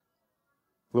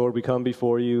Lord, we come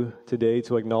before you today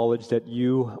to acknowledge that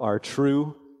you are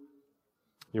true.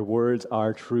 Your words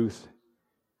are truth.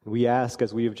 We ask,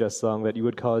 as we have just sung, that you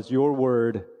would cause your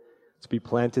word to be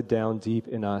planted down deep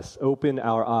in us. Open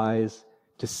our eyes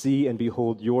to see and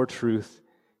behold your truth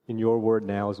in your word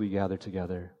now as we gather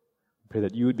together. We pray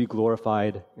that you would be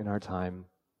glorified in our time,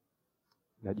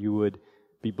 that you would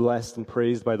be blessed and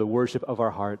praised by the worship of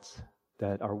our hearts,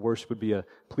 that our worship would be a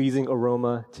pleasing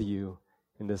aroma to you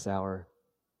in this hour.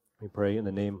 We pray in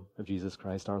the name of Jesus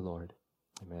Christ our Lord.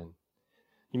 Amen.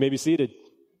 You may be seated.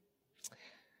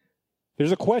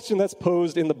 There's a question that's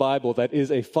posed in the Bible that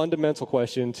is a fundamental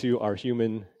question to our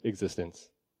human existence.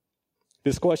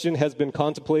 This question has been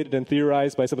contemplated and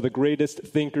theorized by some of the greatest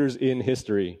thinkers in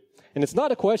history. And it's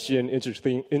not a question,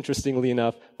 interestingly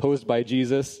enough, posed by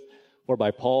Jesus or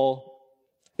by Paul.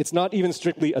 It's not even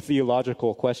strictly a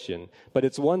theological question, but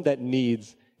it's one that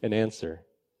needs an answer.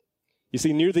 You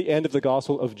see, near the end of the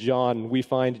Gospel of John, we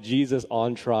find Jesus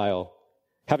on trial.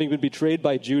 Having been betrayed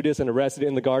by Judas and arrested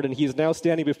in the garden, he is now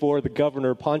standing before the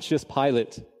governor, Pontius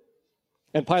Pilate.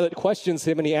 And Pilate questions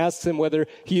him, and he asks him whether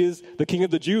he is the king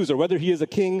of the Jews or whether he is a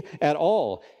king at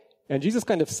all. And Jesus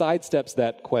kind of sidesteps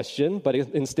that question, but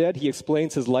instead he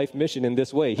explains his life mission in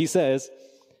this way. He says,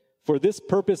 "For this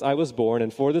purpose I was born,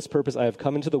 and for this purpose I have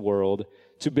come into the world,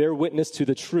 to bear witness to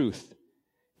the truth.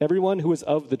 Everyone who is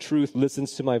of the truth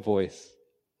listens to my voice."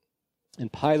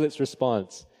 And Pilate's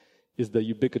response is the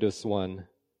ubiquitous one.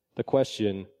 The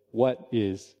question, what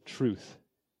is truth?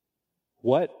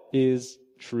 What is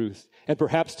truth? And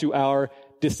perhaps to our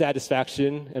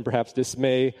dissatisfaction and perhaps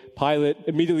dismay, Pilate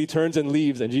immediately turns and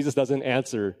leaves, and Jesus doesn't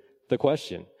answer the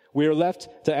question. We are left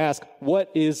to ask, what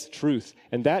is truth?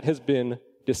 And that has been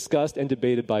discussed and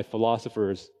debated by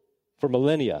philosophers for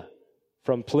millennia,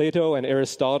 from Plato and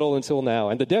Aristotle until now.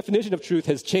 And the definition of truth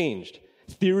has changed,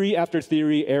 theory after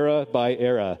theory, era by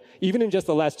era. Even in just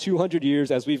the last 200 years,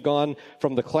 as we've gone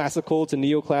from the classical to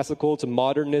neoclassical to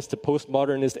modernist to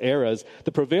postmodernist eras,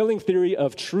 the prevailing theory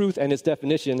of truth and its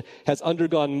definition has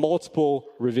undergone multiple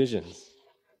revisions.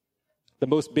 The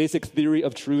most basic theory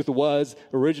of truth was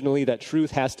originally that truth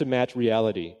has to match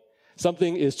reality.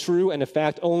 Something is true and a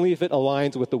fact only if it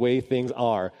aligns with the way things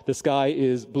are. The sky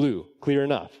is blue, clear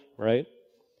enough, right?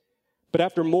 But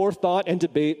after more thought and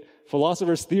debate,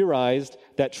 philosophers theorized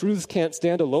that truths can't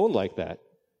stand alone like that.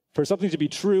 For something to be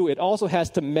true, it also has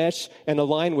to mesh and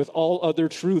align with all other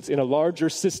truths in a larger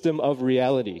system of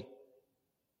reality.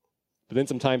 But then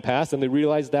some time passed, and they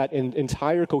realized that an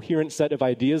entire coherent set of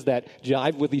ideas that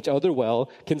jive with each other well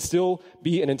can still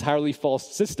be an entirely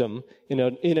false system in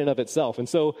and of itself. And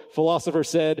so philosophers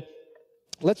said,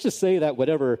 let's just say that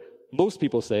whatever most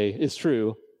people say is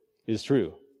true is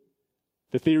true.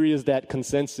 The theory is that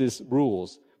consensus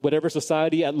rules. Whatever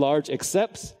society at large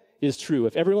accepts is true.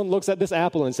 If everyone looks at this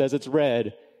apple and says it's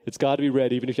red, it's got to be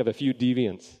red, even if you have a few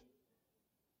deviants.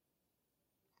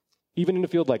 Even in a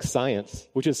field like science,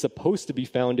 which is supposed to be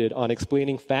founded on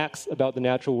explaining facts about the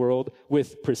natural world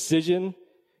with precision,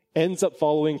 ends up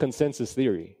following consensus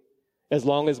theory. As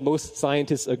long as most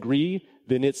scientists agree,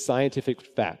 then it's scientific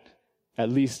fact, at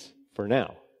least for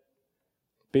now.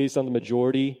 Based on the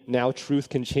majority, now truth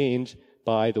can change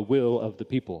by the will of the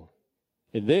people.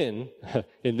 And then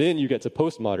you get to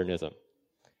postmodernism.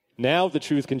 Now the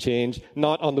truth can change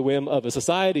not on the whim of a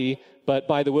society, but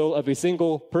by the will of a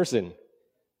single person.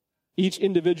 Each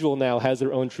individual now has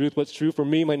their own truth. What's true for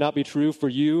me might not be true for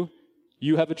you.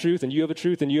 You have a truth, and you have a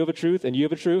truth, and you have a truth, and you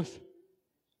have a truth.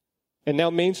 And now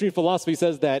mainstream philosophy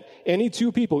says that any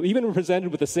two people, even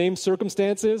presented with the same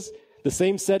circumstances, the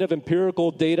same set of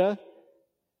empirical data,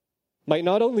 might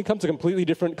not only come to completely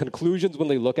different conclusions when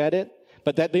they look at it,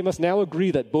 but that they must now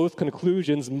agree that both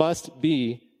conclusions must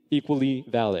be equally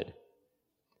valid.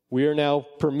 We are now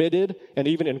permitted and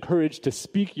even encouraged to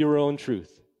speak your own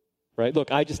truth. Right?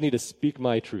 Look, I just need to speak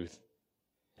my truth.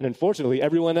 And unfortunately,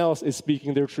 everyone else is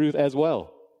speaking their truth as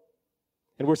well.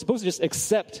 And we're supposed to just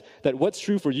accept that what's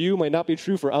true for you might not be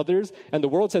true for others, and the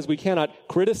world says we cannot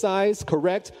criticize,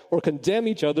 correct, or condemn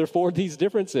each other for these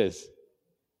differences.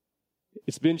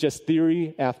 It's been just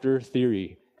theory after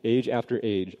theory, age after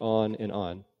age, on and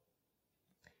on.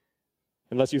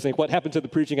 Unless you think, what happened to the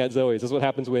preaching at Zoe's? This is what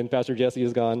happens when Pastor Jesse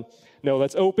is gone. No,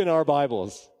 let's open our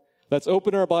Bibles. Let's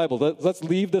open our Bible. Let's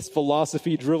leave this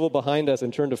philosophy drivel behind us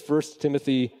and turn to 1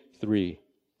 Timothy 3.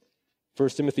 1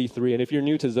 Timothy 3. And if you're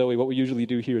new to Zoe, what we usually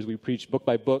do here is we preach book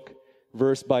by book,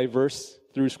 verse by verse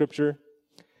through Scripture.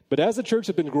 But as the church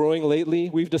has been growing lately,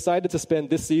 we've decided to spend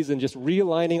this season just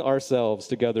realigning ourselves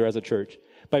together as a church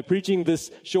by preaching this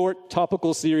short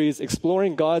topical series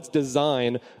exploring God's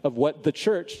design of what the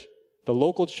church, the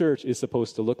local church, is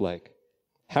supposed to look like.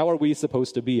 How are we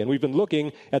supposed to be? And we've been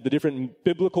looking at the different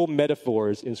biblical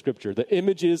metaphors in Scripture, the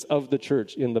images of the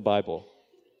church in the Bible.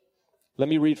 Let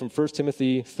me read from 1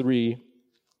 Timothy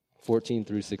 3:14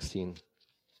 through 16.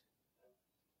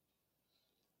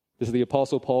 This is the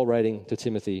Apostle Paul writing to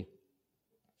Timothy.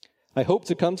 I hope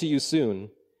to come to you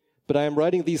soon, but I am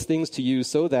writing these things to you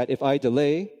so that if I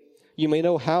delay, you may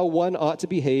know how one ought to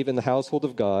behave in the household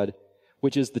of God,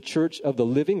 which is the church of the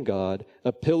living God,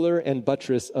 a pillar and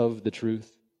buttress of the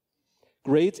truth.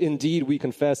 Great indeed, we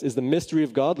confess, is the mystery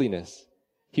of godliness.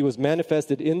 He was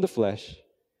manifested in the flesh,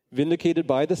 vindicated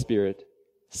by the Spirit,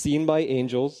 seen by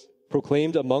angels,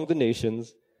 proclaimed among the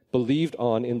nations, believed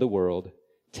on in the world,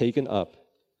 taken up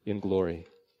in glory.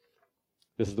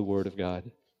 This is the word of God.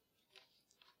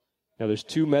 Now there's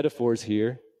two metaphors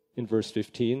here in verse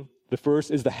 15. The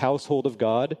first is the household of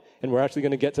God, and we're actually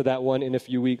going to get to that one in a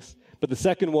few weeks. But the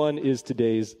second one is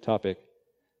today's topic.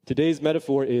 Today's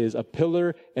metaphor is a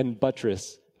pillar and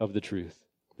buttress of the truth.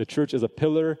 The church is a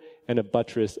pillar and a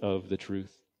buttress of the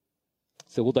truth.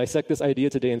 So we'll dissect this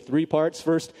idea today in three parts.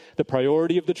 First, the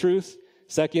priority of the truth.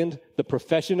 Second, the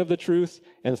profession of the truth.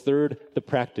 And third, the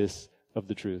practice of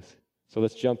the truth. So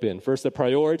let's jump in. First, the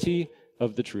priority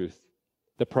of the truth.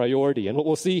 The priority. And what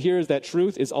we'll see here is that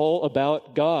truth is all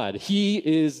about God. He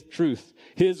is truth.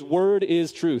 His word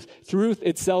is truth. Truth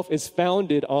itself is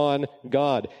founded on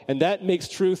God. And that makes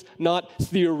truth not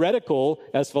theoretical,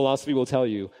 as philosophy will tell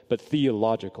you, but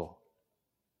theological.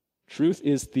 Truth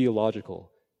is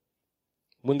theological.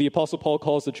 When the Apostle Paul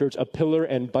calls the church a pillar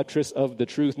and buttress of the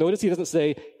truth, notice he doesn't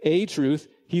say a truth,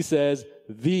 he says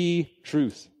the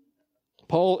truth.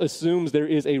 Paul assumes there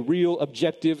is a real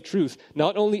objective truth,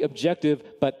 not only objective,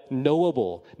 but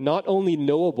knowable. Not only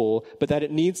knowable, but that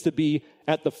it needs to be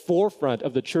at the forefront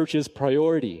of the church's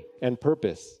priority and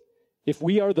purpose. If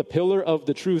we are the pillar of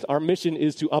the truth, our mission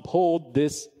is to uphold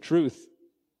this truth.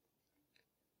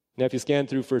 Now, if you scan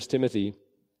through 1 Timothy,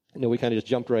 we kind of just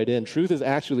jumped right in. Truth is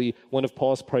actually one of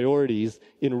Paul's priorities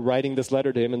in writing this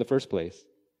letter to him in the first place.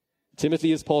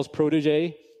 Timothy is Paul's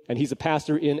protege, and he's a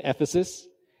pastor in Ephesus.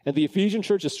 And the Ephesian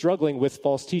church is struggling with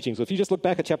false teaching. So if you just look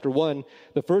back at chapter 1,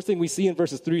 the first thing we see in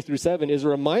verses 3 through 7 is a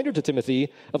reminder to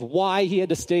Timothy of why he had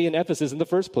to stay in Ephesus in the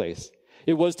first place.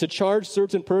 It was to charge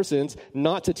certain persons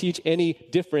not to teach any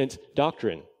different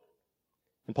doctrine.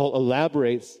 And Paul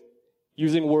elaborates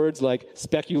using words like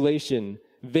speculation,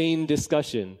 vain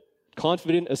discussion,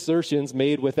 confident assertions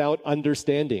made without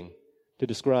understanding to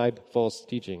describe false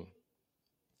teaching.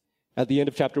 At the end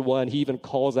of chapter 1, he even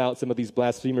calls out some of these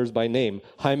blasphemers by name,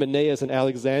 Hymenaeus and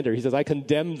Alexander. He says, I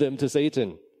condemn them to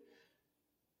Satan.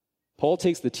 Paul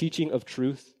takes the teaching of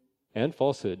truth and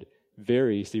falsehood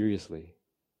very seriously.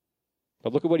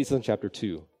 But look at what he says in chapter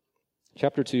 2.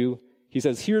 Chapter 2, he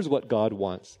says, here's what God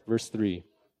wants. Verse 3.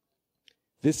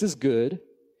 This is good,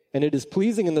 and it is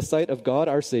pleasing in the sight of God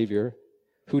our Savior,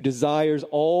 who desires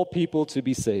all people to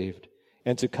be saved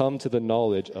and to come to the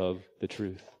knowledge of the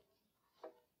truth.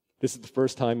 This is the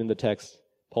first time in the text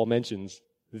Paul mentions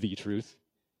the truth.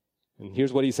 And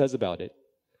here's what he says about it.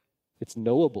 It's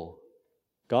knowable.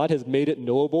 God has made it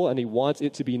knowable, and he wants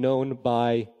it to be known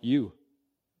by you.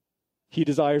 He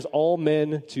desires all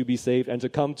men to be saved and to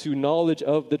come to knowledge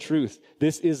of the truth.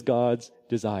 This is God's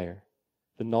desire.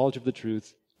 The knowledge of the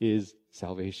truth is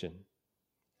salvation.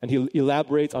 And he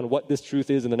elaborates on what this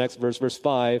truth is in the next verse, verse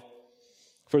 5.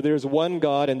 For there is one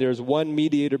God and there is one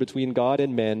mediator between God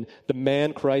and men, the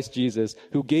man Christ Jesus,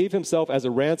 who gave himself as a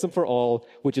ransom for all,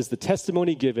 which is the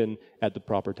testimony given at the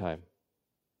proper time.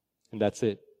 And that's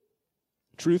it.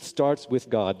 Truth starts with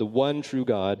God, the one true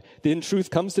God. Then truth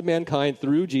comes to mankind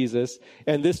through Jesus.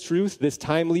 And this truth, this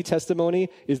timely testimony,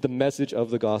 is the message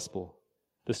of the gospel,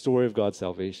 the story of God's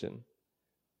salvation.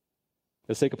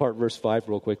 Let's take apart verse 5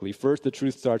 real quickly. First, the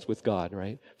truth starts with God,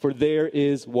 right? For there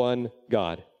is one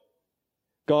God.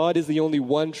 God is the only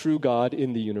one true God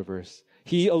in the universe.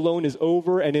 He alone is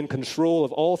over and in control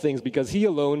of all things because he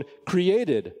alone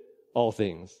created all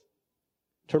things.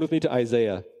 Turn with me to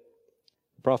Isaiah,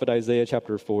 the prophet Isaiah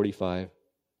chapter 45.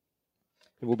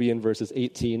 And we'll be in verses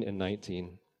 18 and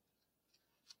 19.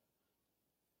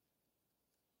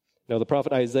 Now, the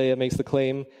prophet Isaiah makes the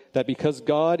claim that because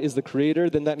God is the creator,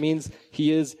 then that means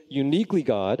he is uniquely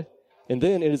God. And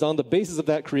then it is on the basis of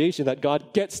that creation that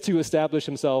God gets to establish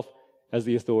himself as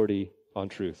the authority on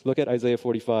truth. Look at Isaiah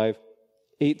 45,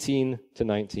 18 to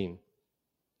 19.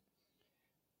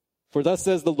 For thus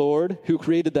says the Lord, who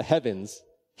created the heavens,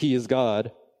 he is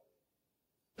God,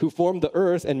 who formed the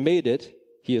earth and made it,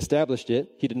 he established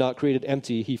it. He did not create it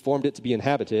empty, he formed it to be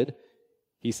inhabited.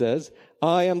 He says,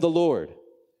 I am the Lord,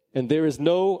 and there is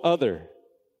no other.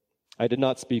 I did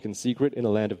not speak in secret in a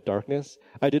land of darkness.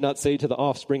 I did not say to the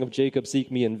offspring of Jacob,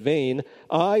 seek me in vain.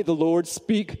 I, the Lord,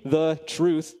 speak the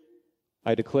truth.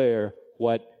 I declare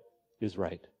what is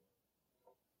right.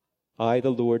 I,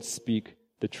 the Lord, speak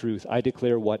the truth. I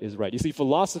declare what is right. You see,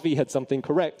 philosophy had something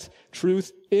correct.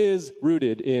 Truth is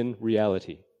rooted in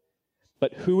reality.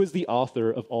 But who is the author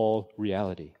of all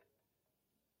reality?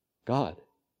 God.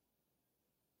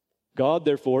 God,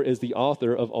 therefore, is the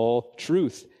author of all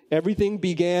truth. Everything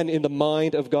began in the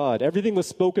mind of God. Everything was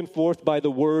spoken forth by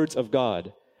the words of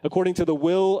God, according to the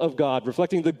will of God,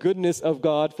 reflecting the goodness of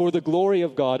God, for the glory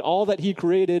of God. All that he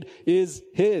created is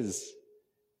his,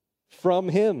 from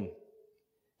him.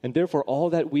 And therefore,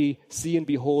 all that we see and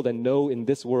behold and know in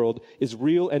this world is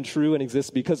real and true and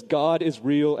exists because God is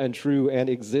real and true and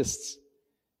exists.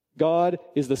 God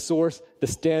is the source, the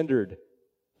standard,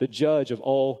 the judge of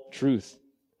all truth.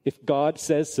 If God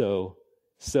says so,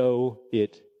 so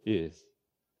it is.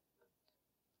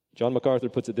 John MacArthur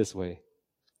puts it this way: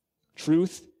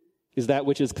 truth is that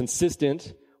which is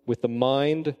consistent with the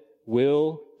mind,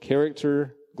 will,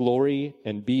 character, glory,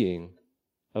 and being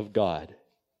of God.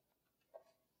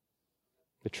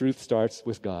 The truth starts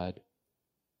with God.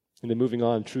 And then moving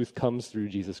on, truth comes through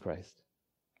Jesus Christ.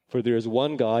 For there is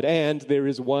one God and there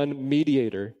is one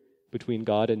mediator between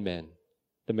God and men,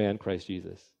 the man Christ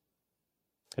Jesus.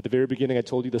 At the very beginning, I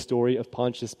told you the story of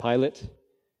Pontius Pilate.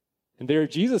 And there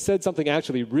Jesus said something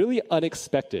actually really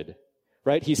unexpected,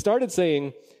 right? He started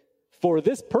saying, for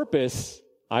this purpose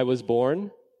I was born.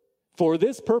 For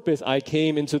this purpose I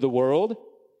came into the world.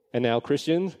 And now,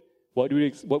 Christians, what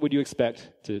would you expect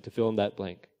to fill in that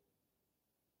blank?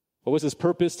 What was his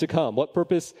purpose to come? What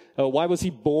purpose? Why was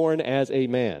he born as a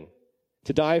man?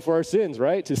 To die for our sins,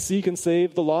 right? To seek and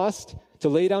save the lost? To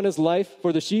lay down his life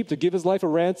for the sheep? To give his life a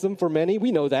ransom for many?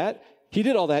 We know that. He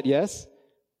did all that, yes.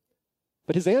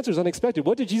 But his answer is unexpected.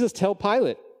 What did Jesus tell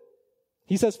Pilate?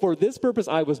 He says, for this purpose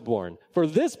I was born. For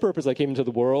this purpose I came into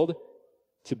the world,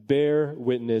 to bear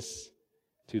witness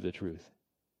to the truth.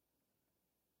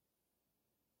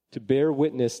 To bear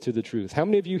witness to the truth. How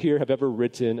many of you here have ever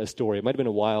written a story? It might have been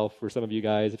a while for some of you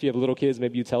guys. If you have little kids,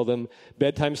 maybe you tell them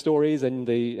bedtime stories and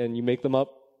you make them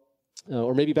up.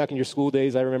 Or maybe back in your school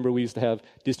days, I remember we used to have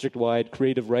district-wide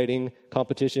creative writing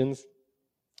competitions.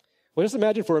 Well, just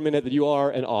imagine for a minute that you are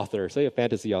an author, say a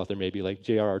fantasy author maybe, like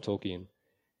J.R.R. Tolkien.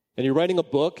 And you're writing a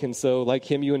book, and so like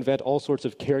him, you invent all sorts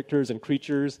of characters and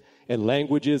creatures and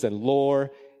languages and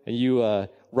lore, and you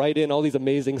write in all these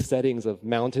amazing settings of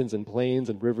mountains and plains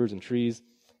and rivers and trees.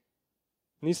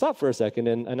 And you stop for a second,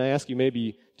 and I ask you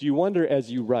maybe, do you wonder as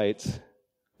you write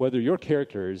whether your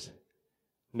characters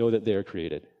know that they are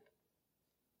created?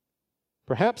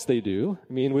 Perhaps they do.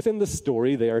 I mean, within the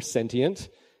story, they are sentient.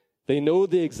 They know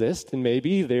they exist, and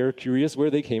maybe they're curious where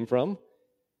they came from.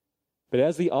 But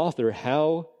as the author,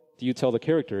 how do you tell the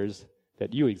characters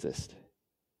that you exist?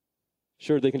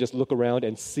 Sure, they can just look around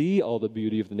and see all the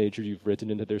beauty of the nature you've written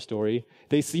into their story.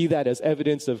 They see that as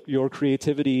evidence of your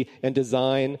creativity and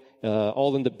design,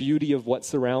 all in the beauty of what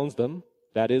surrounds them.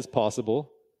 That is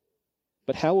possible.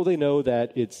 But how will they know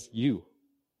that it's you?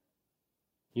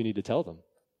 You need to tell them.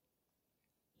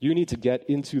 You need to get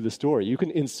into the story. You can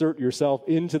insert yourself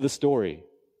into the story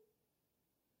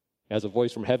as a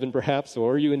voice from heaven, perhaps,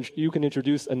 or you can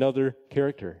introduce another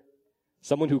character,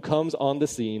 someone who comes on the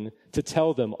scene to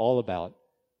tell them all about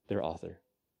their author.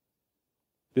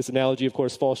 This analogy, of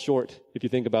course, falls short if you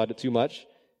think about it too much,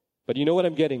 but you know what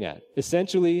I'm getting at.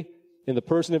 Essentially, in the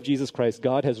person of Jesus Christ,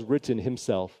 God has written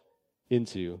himself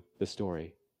into the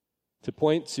story to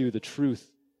point to the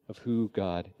truth of who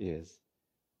God is.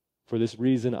 For this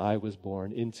reason I was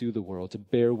born into the world, to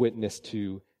bear witness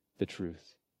to the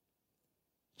truth.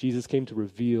 Jesus came to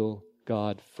reveal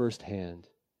God firsthand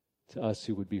to us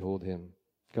who would behold him,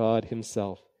 God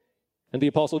himself. And the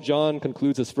Apostle John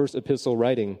concludes his first epistle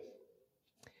writing,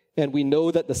 and we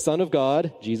know that the Son of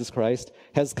God, Jesus Christ,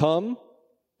 has come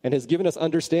and has given us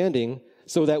understanding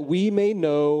so that we may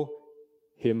know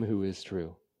him who is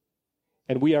true.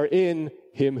 And we are in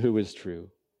him who is true,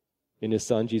 in his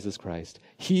Son, Jesus Christ.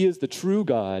 He is the true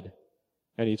God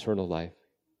and eternal life.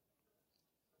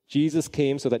 Jesus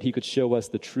came so that he could show us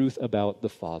the truth about the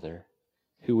Father,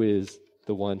 who is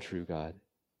the one true God.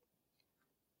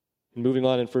 And moving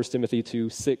on in 1 Timothy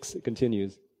 2:6, it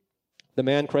continues, the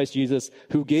man Christ Jesus,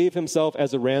 who gave himself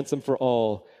as a ransom for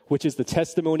all, which is the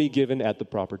testimony given at the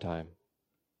proper time.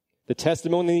 The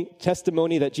testimony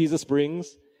that Jesus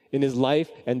brings in his life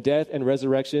and death and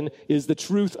resurrection is the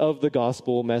truth of the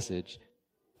gospel message.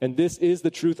 And this is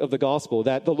the truth of the gospel,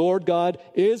 that the Lord God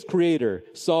is creator,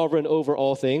 sovereign over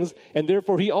all things, and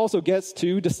therefore he also gets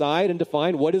to decide and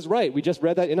define what is right. We just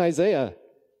read that in Isaiah.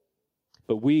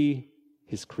 But we,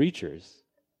 his creatures,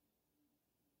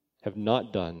 have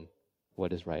not done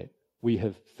what is right. We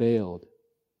have failed.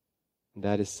 And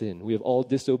that is sin. We have all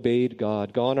disobeyed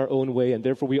God, gone our own way, and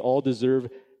therefore we all deserve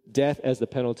death as the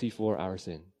penalty for our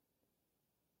sin.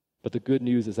 But the good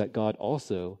news is that God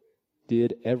also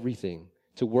did everything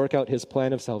to work out his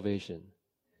plan of salvation.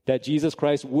 That Jesus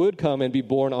Christ would come and be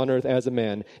born on earth as a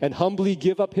man and humbly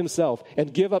give up himself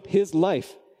and give up his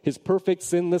life, his perfect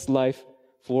sinless life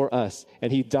for us.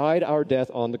 And he died our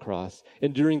death on the cross,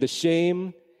 enduring the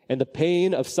shame and the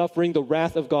pain of suffering the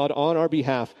wrath of God on our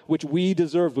behalf, which we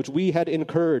deserved, which we had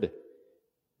incurred.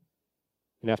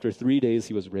 And after 3 days,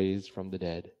 he was raised from the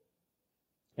dead.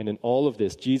 And in all of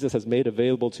this, Jesus has made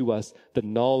available to us the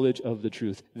knowledge of the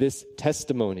truth, this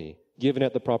testimony given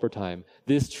at the proper time,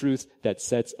 this truth that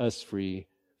sets us free,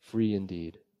 free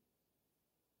indeed.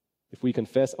 If we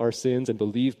confess our sins and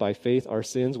believe by faith, our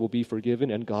sins will be forgiven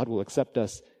and God will accept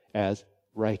us as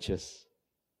righteous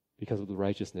because of the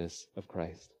righteousness of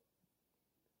Christ.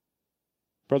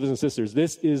 Brothers and sisters,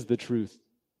 this is the truth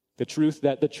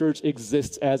that the church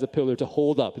exists as a pillar to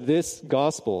hold up. This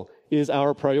gospel is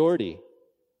our priority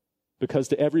because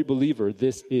to every believer,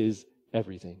 this is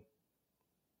everything.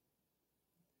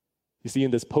 You see,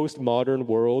 in this postmodern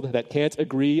world that can't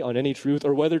agree on any truth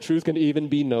or whether truth can even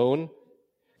be known,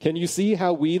 can you see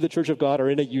how we, the Church of God, are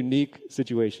in a unique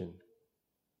situation?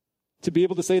 To be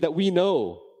able to say that we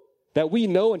know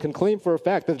and can claim for a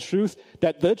fact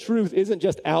that the truth isn't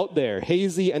just out there,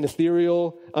 hazy and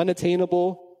ethereal,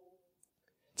 unattainable.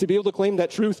 To be able to claim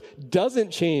that truth doesn't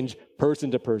change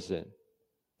person to person,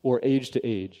 or age to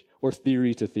age, or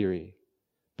theory to theory.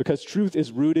 Because truth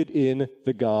is rooted in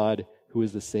the God who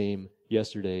is the same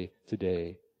yesterday,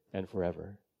 today, and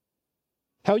forever.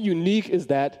 How unique is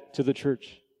that to the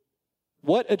church?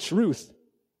 What a truth!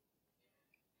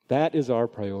 That is our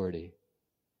priority.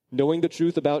 Knowing the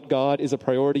truth about God is a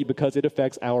priority because it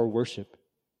affects our worship.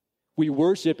 We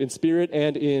worship in spirit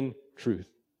and in truth.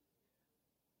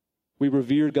 We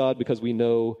revere God because we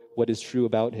know what is true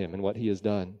about him and what he has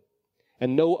done.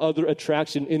 And no other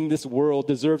attraction in this world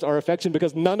deserves our affection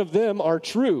because none of them are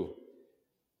true.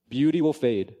 Beauty will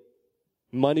fade.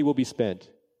 Money will be spent.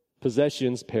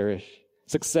 Possessions perish.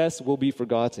 Success will be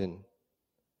forgotten.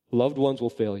 Loved ones will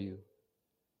fail you.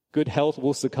 Good health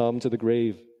will succumb to the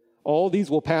grave. All these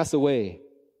will pass away,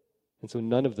 and so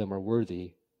none of them are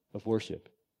worthy of worship.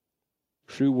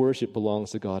 True worship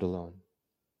belongs to God alone.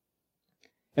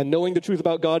 And knowing the truth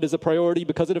about God is a priority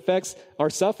because it affects our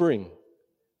suffering.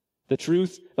 The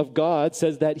truth of God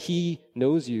says that he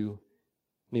knows you,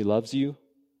 and he loves you,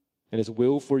 and his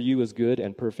will for you is good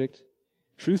and perfect.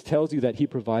 Truth tells you that he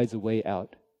provides a way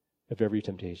out of every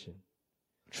temptation.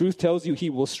 Truth tells you he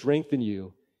will strengthen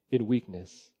you in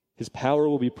weakness. His power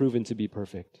will be proven to be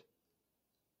perfect.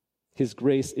 His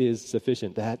grace is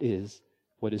sufficient. That is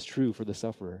what is true for the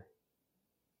sufferer.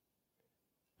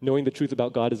 Knowing the truth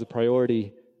about God is a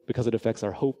priority because it affects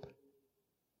our hope.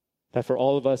 That for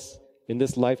all of us in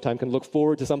this lifetime can look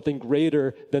forward to something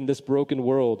greater than this broken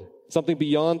world, something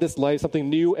beyond this life, something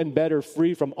new and better,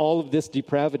 free from all of this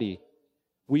depravity.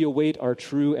 We await our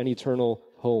true and eternal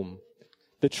home.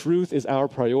 The truth is our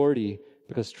priority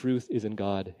because truth is in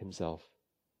God himself.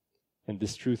 And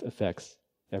this truth affects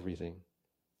everything.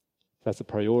 That's the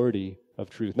priority of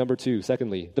truth. Number two,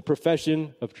 secondly, the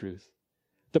profession of truth.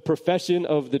 The profession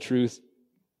of the truth.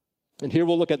 And here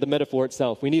we'll look at the metaphor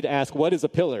itself. We need to ask, what is a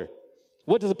pillar?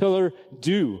 What does a pillar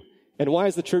do? And why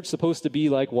is the church supposed to be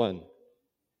like one?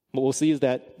 What we'll see is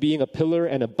that being a pillar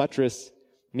and a buttress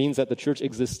means that the church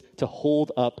exists to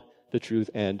hold up the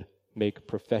truth and make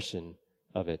profession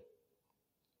of it.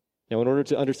 Now, in order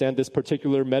to understand this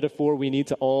particular metaphor, we need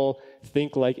to all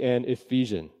think like an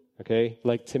Ephesian. Okay,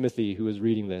 like Timothy, who is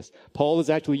reading this. Paul is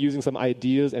actually using some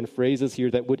ideas and phrases here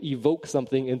that would evoke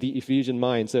something in the Ephesian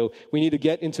mind. So we need to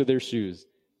get into their shoes.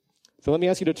 So let me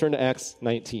ask you to turn to Acts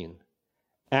 19.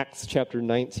 Acts chapter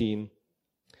 19.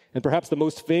 And perhaps the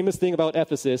most famous thing about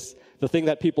Ephesus, the thing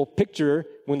that people picture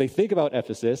when they think about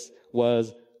Ephesus,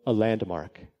 was a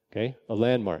landmark. Okay, a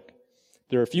landmark.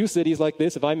 There are a few cities like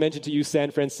this. If I mention to you San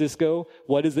Francisco,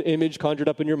 what is the image conjured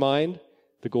up in your mind?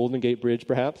 The Golden Gate Bridge,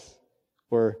 perhaps?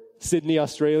 Or Sydney,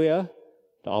 Australia,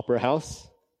 the Opera House.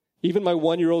 Even my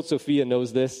 1-year-old Sophia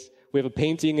knows this. We have a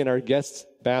painting in our guest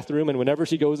bathroom, and whenever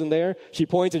she goes in there, she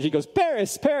points and she goes,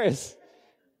 Paris, Paris.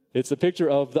 It's a picture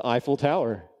of the Eiffel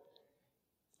Tower.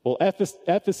 Well,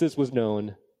 Ephesus was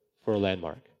known for a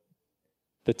landmark.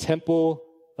 The temple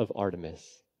of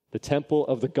Artemis. The temple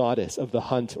of the goddess of the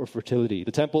hunt or fertility.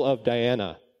 The temple of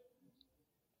Diana.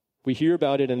 We hear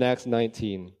about it in Acts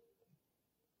 19.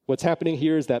 What's happening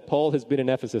here is that Paul has been in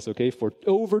Ephesus, for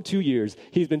over 2 years.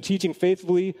 He's been teaching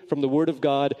faithfully from the Word of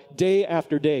God day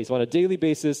after day. So on a daily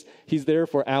basis, he's there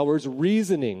for hours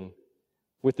reasoning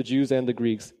with the Jews and the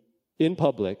Greeks in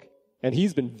public. And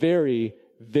he's been very,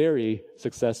 very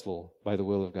successful by the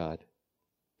will of God.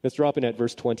 Let's drop in at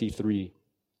verse 23.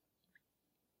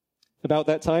 About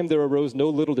that time, there arose no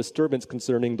little disturbance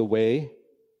concerning the way,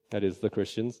 that is, the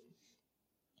Christians.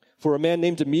 For a man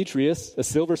named Demetrius, a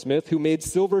silversmith, who made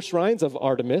silver shrines of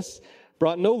Artemis,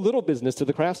 brought no little business to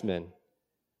the craftsmen.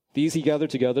 These he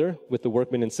gathered together with the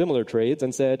workmen in similar trades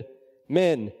and said,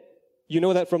 Men, you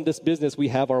know that from this business we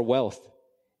have our wealth.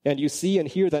 And you see and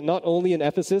hear that not only in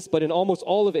Ephesus, but in almost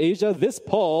all of Asia, this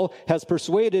Paul has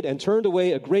persuaded and turned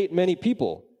away a great many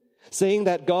people, saying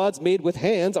that gods made with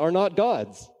hands are not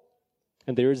gods.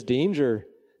 And there is danger,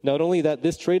 not only that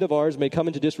this trade of ours may come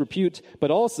into disrepute,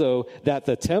 but also that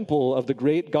the temple of the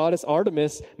great goddess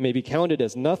Artemis may be counted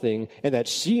as nothing, and that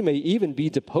she may even be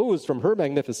deposed from her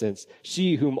magnificence,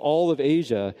 she whom all of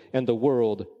Asia and the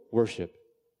world worship.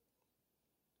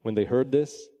 When they heard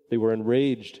this, they were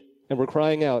enraged and were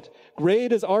crying out,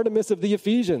 Great is Artemis of the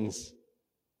Ephesians!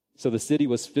 So the city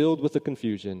was filled with the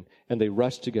confusion, and they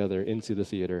rushed together into the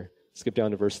theater. Skip down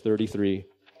to verse 33.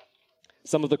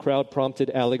 Some of the crowd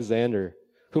prompted Alexander,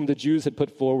 whom the Jews had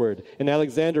put forward. And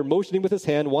Alexander, motioning with his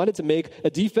hand, wanted to make a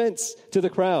defense to the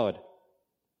crowd.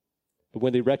 But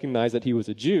when they recognized that he was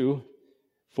a Jew,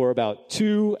 for about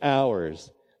 2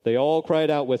 hours, they all cried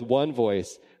out with one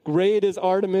voice, Great is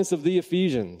Artemis of the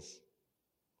Ephesians!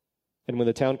 And when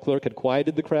the town clerk had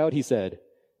quieted the crowd, he said,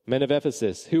 Men of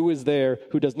Ephesus, who is there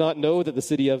who does not know that the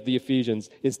city of the Ephesians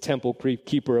is temple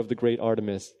keeper of the great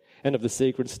Artemis and of the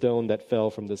sacred stone that fell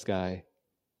from the sky?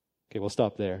 Okay, we'll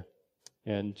stop there.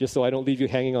 And just so I don't leave you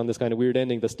hanging on this kind of weird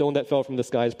ending, the stone that fell from the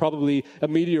sky is probably a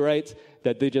meteorite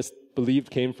that they just believed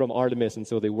came from Artemis, and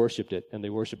so they worshipped it, and they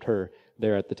worshipped her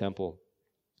there at the temple.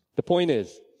 The point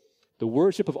is, the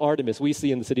worship of Artemis we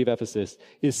see in the city of Ephesus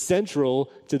is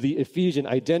central to the Ephesian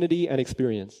identity and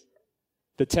experience.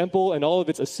 The temple and all of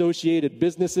its associated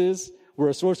businesses were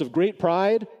a source of great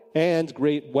pride and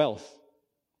great wealth.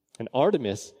 And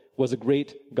Artemis was a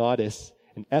great goddess,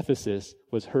 and Ephesus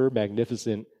was her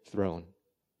magnificent throne.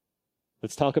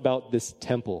 Let's talk about this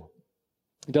temple.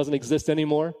 It doesn't exist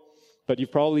anymore, but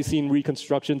you've probably seen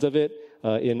reconstructions of it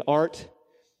in art.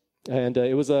 And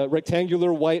it was a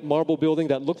rectangular white marble building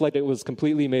that looked like it was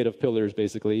completely made of pillars,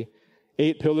 basically.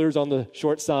 8 pillars on the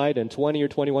short side and 20 or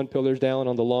 21 pillars down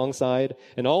on the long side.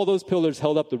 And all those pillars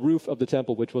held up the roof of the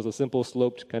temple, which was a simple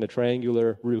sloped kind of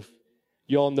triangular roof.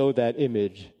 You all know that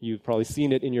image. You've probably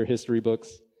seen it in your history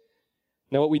books.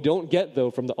 Now, what we don't get,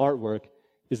 though, from the artwork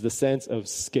is the sense of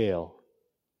scale.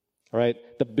 All right?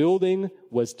 The building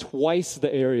was twice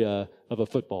the area of a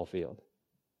football field.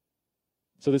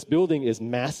 So this building is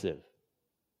massive.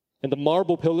 And the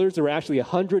marble pillars, there were actually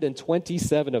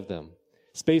 127 of them,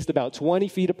 spaced about 20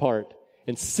 feet apart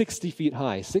and 60 feet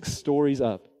high, 6 stories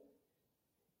up.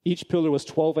 Each pillar was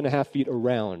 12 and a half feet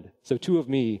around, so 2 of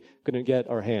me couldn't get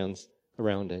our hands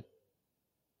around it.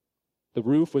 The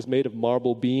roof was made of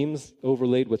marble beams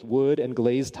overlaid with wood and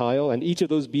glazed tile, and each of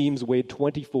those beams weighed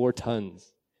 24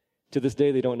 tons. To this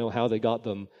day, they don't know how they got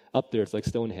them up there. It's like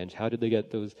Stonehenge. How did they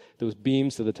get those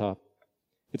beams to the top?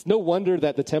 It's no wonder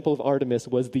that the Temple of Artemis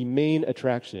was the main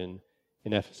attraction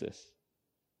in Ephesus.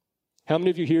 How many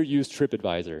of you here use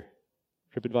TripAdvisor?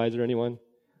 TripAdvisor, anyone?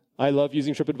 I love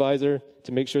using TripAdvisor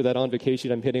to make sure that on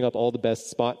vacation I'm hitting up all the best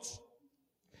spots.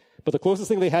 But the closest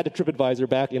thing they had to TripAdvisor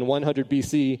back in 100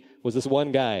 BC was this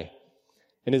one guy.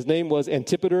 And his name was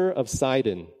Antipater of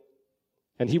Sidon.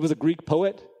 And he was a Greek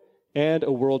poet and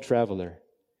a world traveler.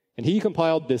 And he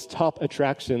compiled this top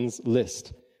attractions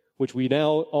list, which we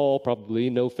now all probably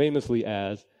know famously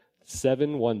as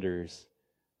 7 wonders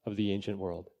of the ancient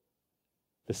world.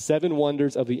 The 7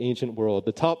 wonders of the ancient world.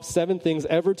 The top 7 things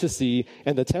ever to see,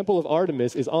 and the Temple of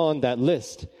Artemis is on that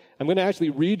list. I'm going to actually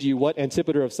read you what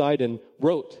Antipater of Sidon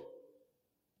wrote.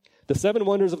 The 7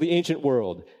 wonders of the ancient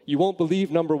world. You won't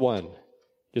believe number 1.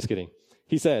 Just kidding.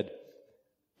 He said,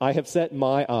 I have set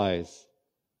my eyes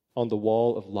on the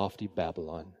wall of lofty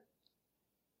Babylon,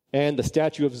 and the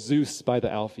statue of Zeus by the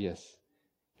Alpheus,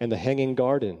 and the hanging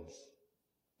gardens,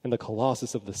 and the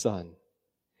colossus of the sun,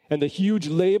 and the huge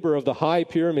labor of the high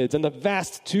pyramids, and the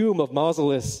vast tomb of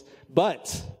Mausolus.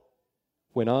 But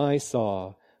when I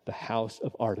saw the house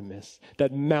of Artemis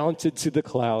that mounted to the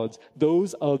clouds,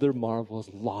 those other marvels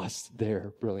lost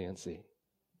their brilliancy.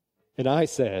 And I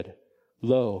said,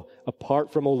 Lo,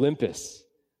 apart from Olympus,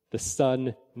 the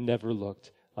sun never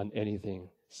looked on anything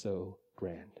so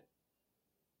grand.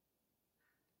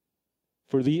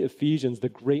 For the Ephesians, the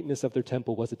greatness of their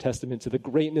temple was a testament to the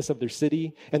greatness of their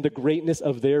city and the greatness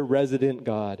of their resident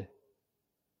God.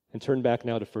 And turn back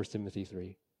now to 1 Timothy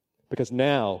 3, because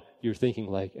now you're thinking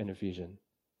like an Ephesian.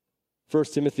 1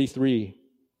 Timothy 3,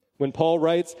 when Paul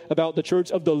writes about the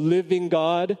church of the living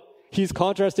God, he's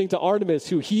contrasting to Artemis,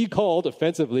 who he called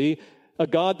offensively a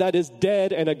God that is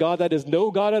dead and a God that is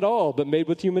no God at all, but made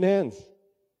with human hands.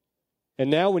 And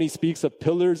now when he speaks of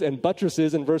pillars and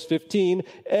buttresses in verse 15,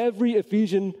 every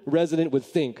Ephesian resident would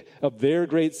think of their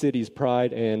great city's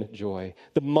pride and joy.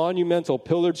 The monumental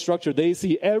pillared structure they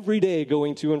see every day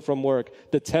going to and from work,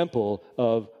 the temple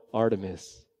of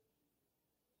Artemis.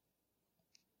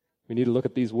 We need to look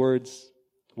at these words.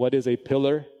 What is a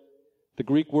pillar? The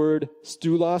Greek word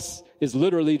stoulos is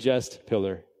literally just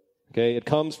pillar. Okay, it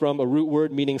comes from a root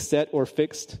word meaning set or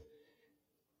fixed.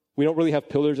 We don't really have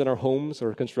pillars in our homes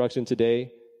or construction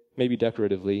today, maybe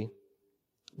decoratively.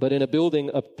 But in a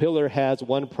building, a pillar has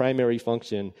one primary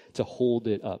function: to hold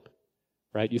it up,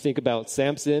 right? You think about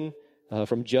Samson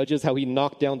from Judges, how he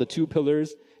knocked down the 2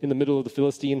 pillars in the middle of the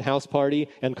Philistine house party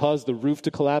and caused the roof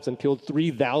to collapse and killed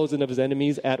 3,000 of his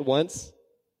enemies at once.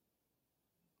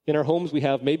 In our homes, we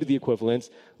have maybe the equivalent,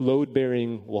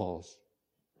 load-bearing walls,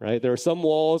 right? There are some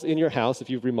walls in your house, if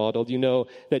you've remodeled, you know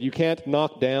that you can't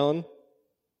knock down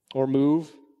or move,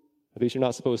 at least you're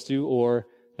not supposed to, or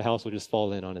the house will just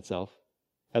fall in on itself.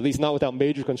 At least not without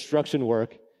major construction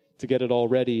work to get it all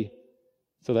ready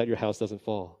so that your house doesn't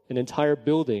fall. An entire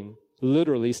building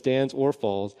literally stands or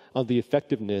falls on the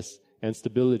effectiveness and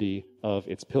stability of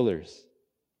its pillars.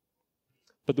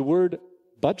 But the word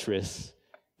buttress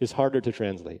is harder to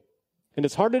translate. And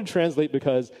it's harder to translate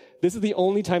because this is the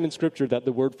only time in Scripture that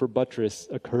the word for buttress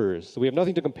occurs. So we have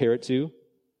nothing to compare it to.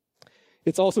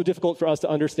 It's also difficult for us to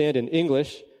understand in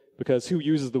English because who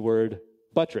uses the word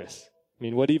buttress? I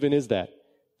mean, what even is that?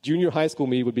 Junior high school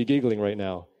me would be giggling right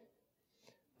now.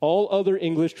 All other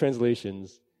English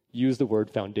translations use the word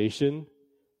foundation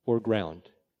or ground.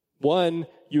 One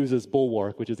uses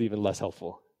bulwark, which is even less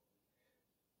helpful.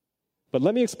 But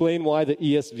let me explain why the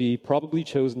ESV probably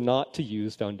chose not to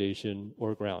use foundation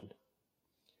or ground.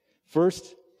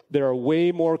 First, there are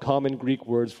way more common Greek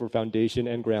words for foundation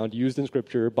and ground used in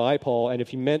Scripture by Paul, and if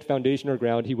he meant foundation or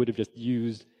ground, he would have just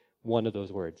used one of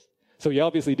those words. So he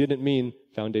obviously didn't mean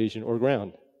foundation or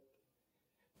ground.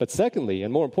 But secondly,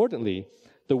 and more importantly,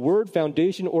 the word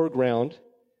foundation or ground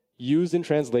used in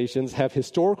translations have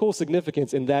historical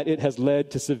significance in that it has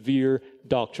led to severe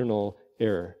doctrinal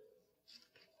error.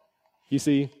 You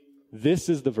see, this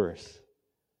is the verse.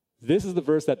 This is the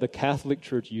verse that the Catholic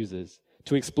Church uses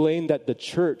to explain that the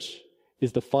church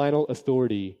is the final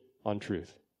authority on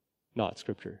truth, not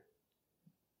Scripture.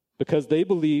 Because they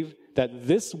believe that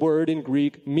this word in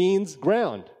Greek means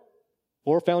ground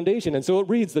or foundation. And so it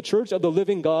reads, the church of the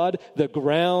living God, the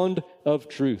ground of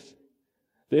truth.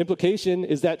 The implication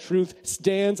is that truth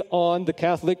stands on the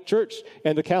Catholic Church,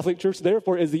 and the Catholic Church,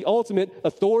 therefore, is the ultimate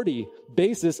authority,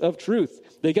 basis of truth.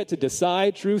 They get to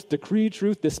decide truth, decree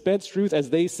truth, dispense truth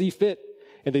as they see fit.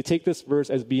 And they take this verse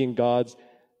as being God's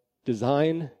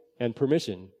design and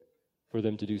permission for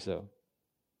them to do so.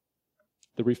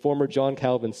 The reformer John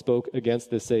Calvin spoke against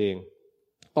this saying,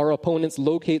 "Our opponents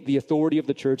locate the authority of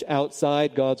the church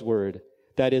outside God's word,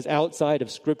 that is, outside of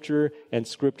Scripture and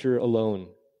Scripture alone.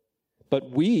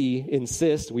 But we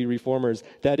insist, we reformers,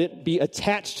 that it be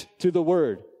attached to the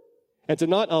word and to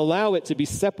not allow it to be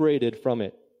separated from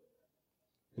it."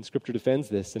 And Scripture defends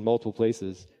this in multiple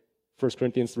places. 1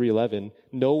 Corinthians 3:11,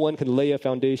 no one can lay a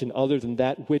foundation other than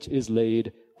that which is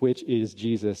laid, which is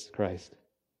Jesus Christ.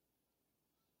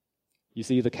 You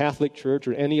see, the Catholic Church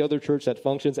or any other church that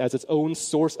functions as its own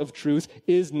source of truth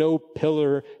is no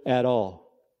pillar at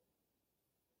all.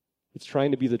 It's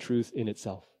trying to be the truth in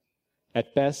itself.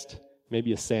 At best,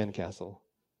 maybe a sandcastle.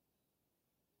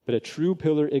 But a true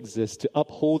pillar exists to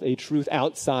uphold a truth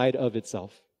outside of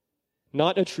itself.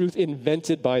 Not a truth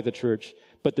invented by the church,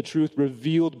 but the truth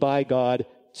revealed by God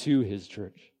to his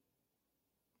church.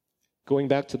 Going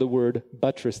back to the word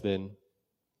buttress then,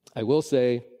 I will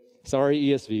say, sorry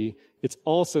ESV, it's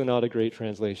also not a great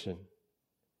translation.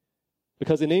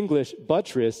 Because in English,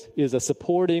 buttress is a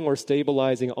supporting or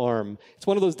stabilizing arm. It's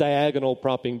one of those diagonal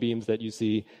propping beams that you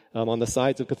see on the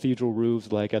sides of cathedral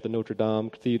roofs, like at the Notre Dame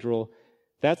Cathedral.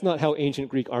 That's not how ancient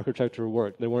Greek architecture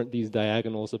worked. There weren't these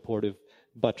diagonal supportive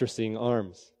buttressing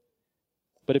arms.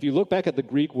 But if you look back at the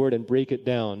Greek word and break it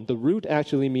down, the root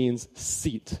actually means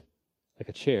seat, like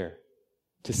a chair,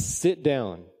 to sit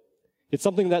down. It's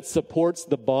something that supports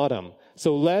the bottom.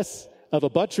 So less of a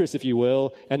buttress, if you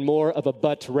will, and more of a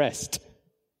buttrest.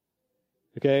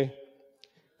 Okay?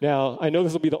 Now, I know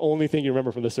this will be the only thing you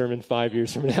remember from the sermon 5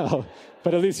 years from now,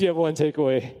 but at least you have one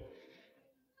takeaway.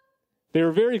 They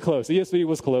were very close. ESV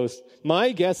was close.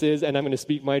 My guess is, and I'm going to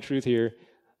speak my truth here,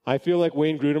 I feel like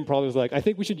Wayne Grudem probably was like, I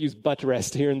think we should use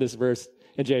Buttress here in this verse.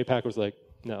 And J.A. Packer was like,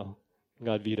 no,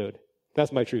 God vetoed.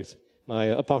 That's my truth, my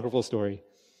apocryphal story.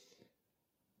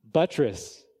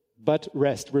 Buttress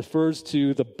refers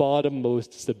to the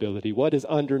bottommost stability, what is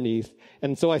underneath.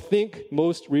 And so I think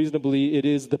most reasonably it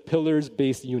is the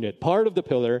pillars-based unit, part of the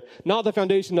pillar, not the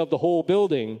foundation of the whole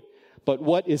building, but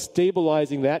what is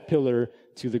stabilizing that pillar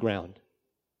to the ground,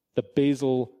 the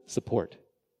basal support.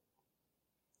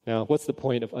 Now, what's the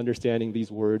point of understanding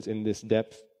these words in this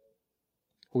depth?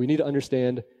 Well, we need to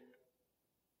understand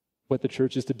what the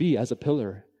church is to be as a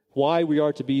pillar, why we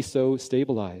are to be so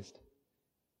stabilized.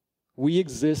 We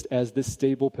exist as this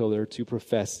stable pillar to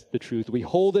profess the truth. We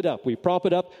hold it up, we prop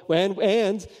it up,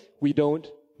 and we don't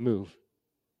move.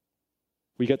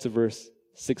 We get to verse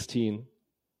 16.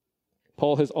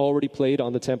 Paul has already played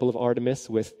on the temple of Artemis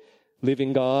with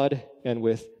living God and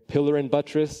with pillar and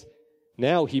buttress.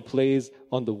 Now he plays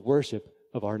on the worship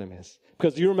of Artemis.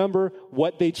 Because you remember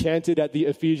what they chanted at the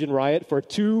Ephesian riot for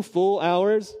 2 full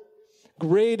hours?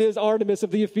 Great is Artemis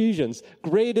of the Ephesians.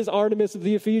 Great is Artemis of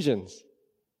the Ephesians.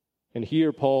 And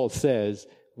here Paul says,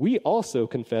 we also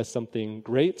confess something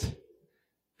great.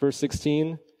 Verse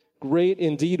 16, great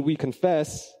indeed we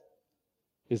confess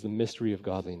is the mystery of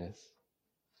godliness.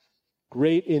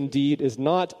 Great indeed is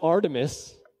not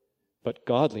Artemis, but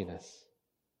godliness.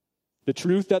 The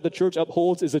truth that the church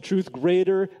upholds is a truth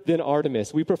greater than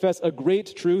Artemis. We profess a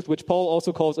great truth, which Paul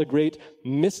also calls a great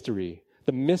mystery,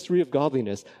 the mystery of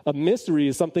godliness. A mystery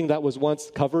is something that was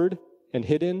once covered and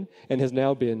hidden and has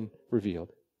now been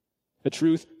revealed. A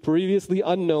truth previously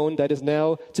unknown that is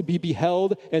now to be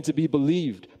beheld and to be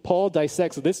believed. Paul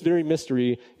dissects this very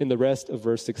mystery in the rest of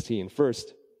verse 16.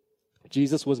 First,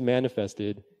 Jesus was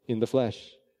manifested in the flesh.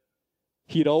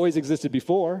 He had always existed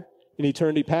before. In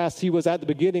eternity past, he was at the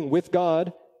beginning with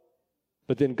God,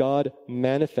 but then God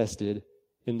manifested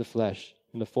in the flesh,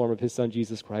 in the form of his son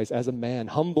Jesus Christ, as a man,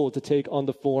 humbled to take on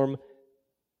the form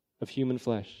of human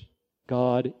flesh.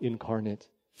 God incarnate,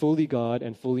 fully God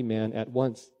and fully man at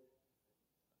once.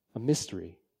 A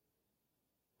mystery.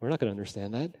 We're not going to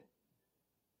understand that.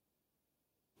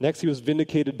 Next, he was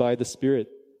vindicated by the Spirit.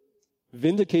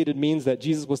 Vindicated means that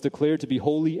Jesus was declared to be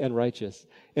holy and righteous.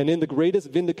 And in the greatest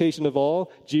vindication of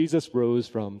all, Jesus rose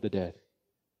from the dead.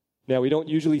 Now, we don't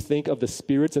usually think of the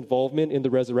Spirit's involvement in the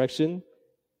resurrection.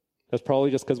 That's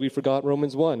probably just because we forgot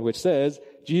Romans 1, which says,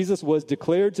 Jesus was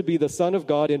declared to be the Son of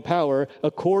God in power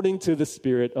according to the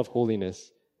Spirit of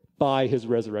holiness by his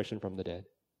resurrection from the dead.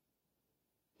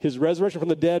 His resurrection from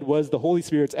the dead was the Holy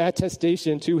Spirit's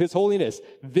attestation to his holiness,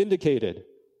 vindicated.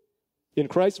 In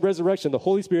Christ's resurrection, the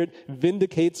Holy Spirit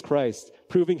vindicates Christ,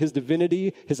 proving his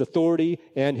divinity, his authority,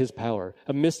 and his power,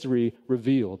 a mystery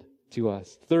revealed to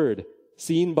us. Third,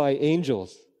 seen by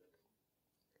angels.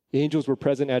 Angels were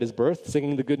present at his birth,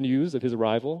 singing the good news of his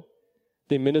arrival.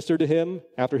 They ministered to him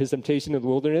after his temptation in the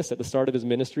wilderness at the start of his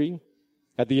ministry.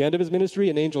 At the end of his ministry,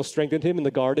 an angel strengthened him in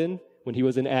the garden when he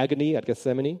was in agony at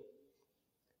Gethsemane.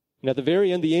 And at the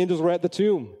very end, the angels were at the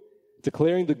tomb,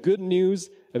 declaring the good news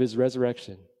of his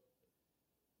resurrection.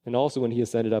 And also when he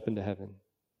ascended up into heaven.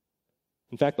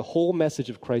 In fact, the whole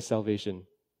message of Christ's salvation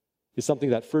is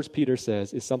something that 1 Peter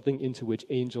says is something into which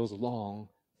angels long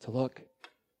to look.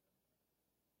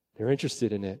 They're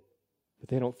interested in it, but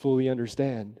they don't fully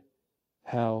understand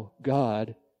how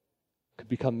God could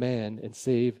become man and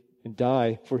save and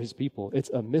die for his people. It's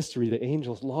a mystery. The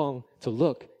angels long to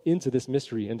look into this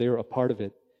mystery, and they are a part of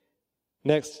it.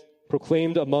 Next,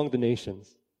 proclaimed among the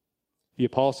nations. The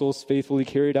apostles faithfully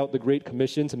carried out the Great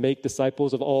Commission to make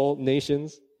disciples of all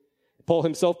nations. Paul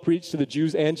himself preached to the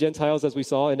Jews and Gentiles, as we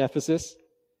saw in Ephesus,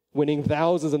 winning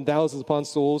thousands and thousands upon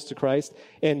souls to Christ.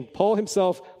 And Paul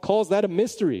himself calls that a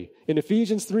mystery. In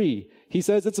Ephesians 3, he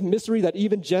says it's a mystery that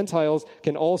even Gentiles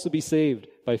can also be saved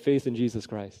by faith in Jesus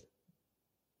Christ.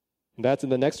 And that's in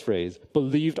the next phrase,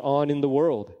 believed on in the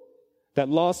world. That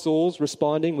lost souls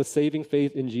responding with saving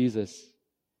faith in Jesus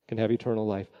can have eternal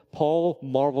life. Paul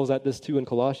marvels at this too in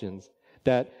Colossians,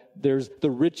 that there's the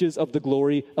riches of the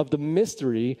glory of the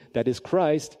mystery that is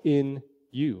Christ in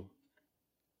you.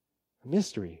 A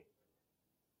mystery.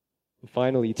 And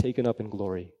finally, taken up in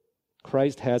glory.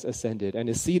 Christ has ascended and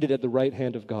is seated at the right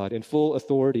hand of God in full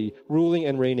authority, ruling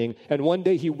and reigning. And one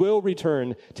day he will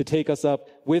return to take us up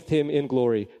with him in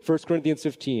glory. 1 Corinthians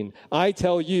 15, I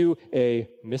tell you a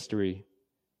mystery.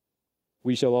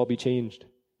 We shall all be changed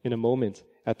in a moment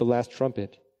at the last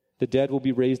trumpet. The dead will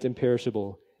be raised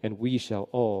imperishable, and we shall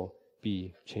all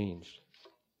be changed.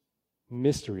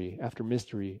 mystery after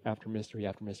mystery after mystery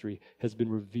after mystery has been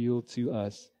revealed to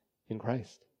us in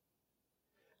Christ.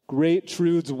 Great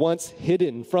truths once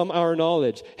hidden from our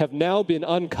knowledge have now been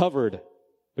uncovered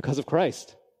because of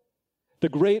Christ. The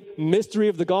great mystery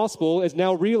of the gospel is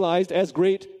now realized as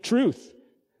great truth.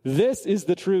 This is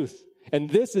the truth, and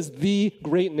this is the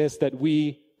greatness that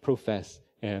we profess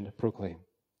and proclaim.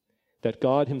 That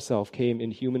God himself came in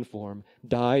human form,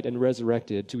 died and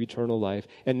resurrected to eternal life,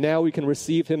 and now we can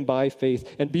receive him by faith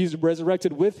and be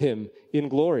resurrected with him in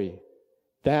glory.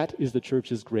 That is the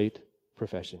church's great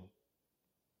profession.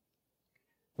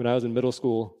 When I was in middle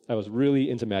school, I was really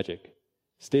into magic.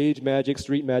 Stage magic,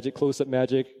 street magic, close-up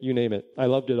magic, you name it. I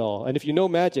loved it all. And if you know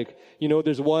magic, you know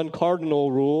there's one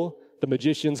cardinal rule, the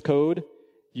magician's code.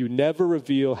 You never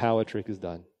reveal how a trick is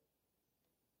done.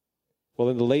 Well,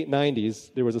 in the late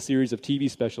 90s, there was a series of TV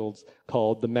specials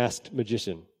called The Masked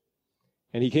Magician.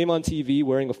 And he came on TV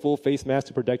wearing a full face mask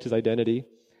to protect his identity.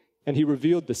 And he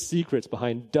revealed the secrets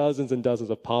behind dozens and dozens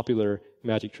of popular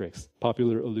magic tricks,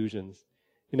 popular illusions.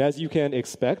 And as you can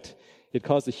expect, it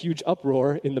caused a huge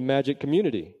uproar in the magic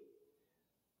community.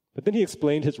 But then he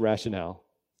explained his rationale,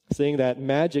 saying that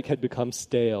magic had become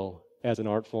stale as an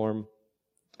art form,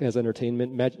 as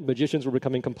entertainment. Magicians were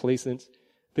becoming complacent.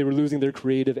 They were losing their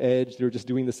creative edge. They were just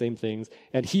doing the same things.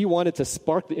 And he wanted to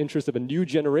spark the interest of a new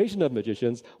generation of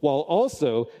magicians while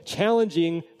also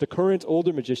challenging the current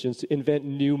older magicians to invent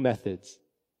new methods,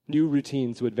 new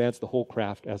routines to advance the whole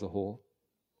craft as a whole.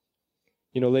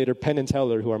 You know, later, Penn and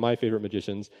Teller, who are my favorite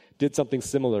magicians, did something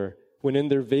similar when in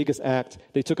their Vegas act,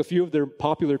 they took a few of their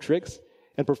popular tricks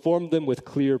and performed them with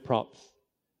clear props.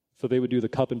 So they would do the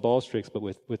cup and balls tricks, but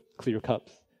with clear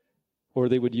cups. Or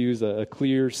they would use a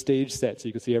clear stage set so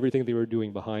you could see everything they were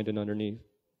doing behind and underneath.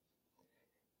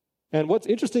 And what's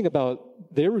interesting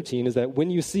about their routine is that when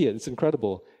you see it, it's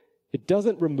incredible. It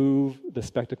doesn't remove the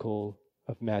spectacle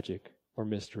of magic or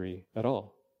mystery at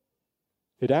all.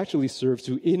 It actually serves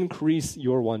to increase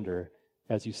your wonder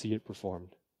as you see it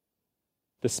performed.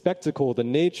 The spectacle, the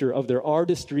nature of their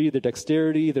artistry, their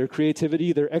dexterity, their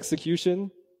creativity, their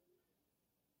execution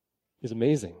is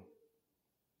amazing.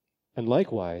 And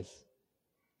likewise,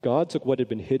 God took what had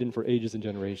been hidden for ages and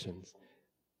generations,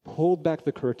 pulled back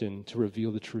the curtain to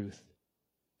reveal the truth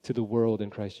to the world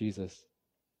in Christ Jesus.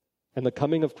 And the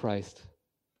coming of Christ,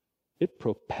 it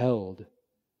propelled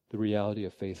the reality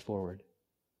of faith forward.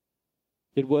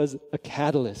 It was a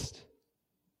catalyst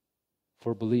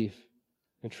for belief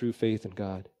and true faith in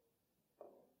God.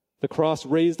 The cross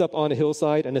raised up on a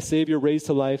hillside and a Savior raised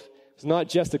to life is not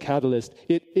just a catalyst,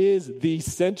 it is the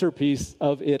centerpiece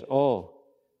of it all.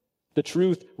 The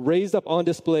truth raised up on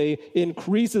display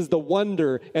increases the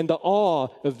wonder and the awe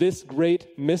of this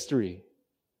great mystery.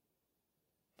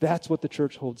 That's what the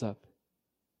church holds up.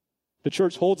 The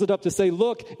church holds it up to say,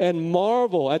 look and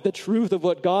marvel at the truth of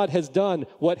what God has done,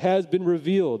 what has been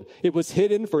revealed. It was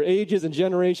hidden for ages and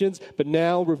generations, but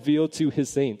now revealed to his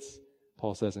saints,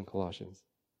 Paul says in Colossians.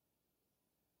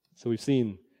 So we've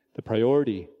seen the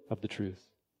priority of the truth.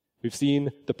 We've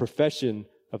seen the profession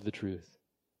of the truth.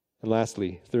 And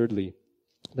lastly, thirdly,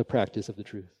 the practice of the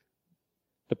truth.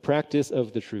 The practice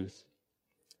of the truth.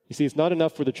 You see, it's not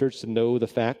enough for the church to know the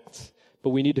facts, but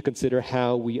we need to consider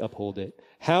how we uphold it.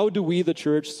 How do we, the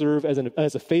church, serve as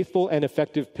a faithful and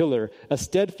effective pillar, a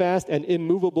steadfast and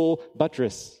immovable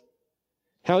buttress?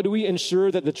 How do we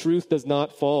ensure that the truth does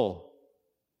not fall?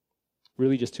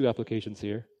 Really just two applications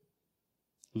here.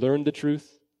 Learn the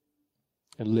truth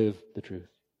and live the truth.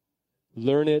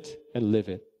 Learn it and live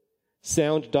it.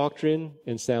 Sound doctrine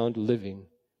and sound living,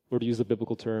 or to use the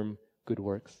biblical term, good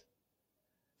works.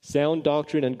 Sound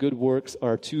doctrine and good works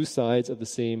are two sides of the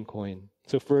same coin.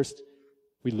 So first,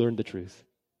 we learn the truth.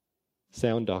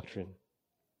 Sound doctrine.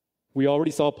 We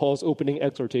already saw Paul's opening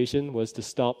exhortation was to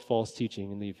stop false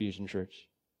teaching in the Ephesian church.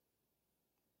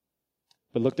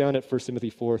 But look down at 1 Timothy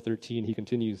 4:13. He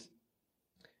continues,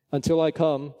 "Until I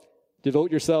come,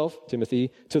 devote yourself,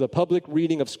 Timothy, to the public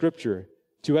reading of Scripture,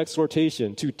 to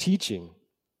exhortation, to teaching."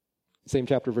 Same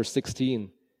chapter, verse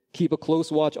 16. Keep a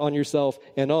close watch on yourself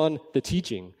and on the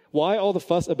teaching. Why all the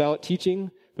fuss about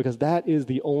teaching? Because that is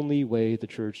the only way the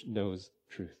church knows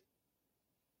truth.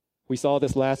 We saw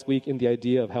this last week in the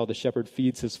idea of how the shepherd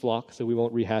feeds his flock, so we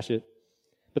won't rehash it.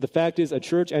 But the fact is, a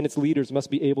church and its leaders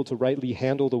must be able to rightly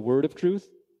handle the word of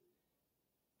truth.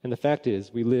 And the fact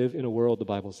is, we live in a world, the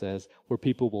Bible says, where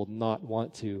people will not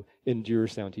want to endure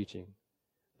sound teaching,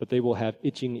 but they will have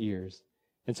itching ears.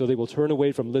 And so they will turn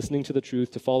away from listening to the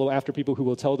truth to follow after people who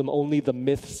will tell them only the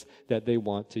myths that they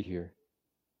want to hear.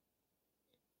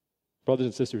 Brothers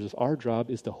and sisters, if our job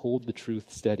is to hold the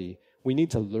truth steady, we need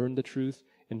to learn the truth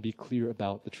and be clear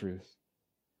about the truth.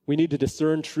 We need to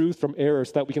discern truth from error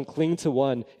so that we can cling to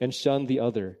one and shun the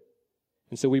other.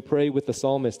 And so we pray with the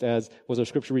psalmist, as was our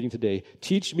scripture reading today,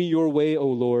 teach me your way, O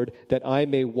Lord, that I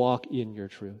may walk in your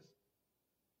truth.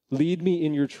 Lead me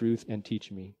in your truth and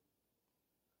teach me.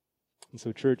 And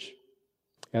so, church,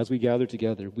 as we gather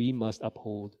together, we must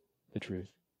uphold the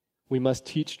truth. We must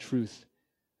teach truth.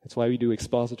 That's why we do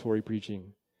expository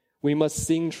preaching. We must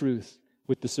sing truth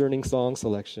with discerning song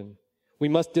selection. We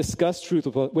must discuss truth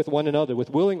with one another, with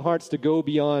willing hearts to go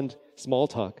beyond small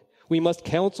talk. We must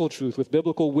counsel truth with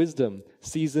biblical wisdom,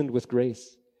 seasoned with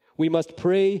grace. We must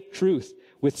pray truth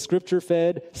with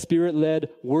scripture-fed, spirit-led,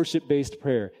 worship-based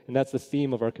prayer. And that's the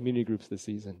theme of our community groups this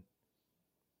season.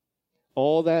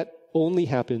 All that only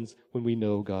happens when we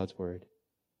know God's word.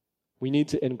 We need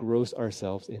to engross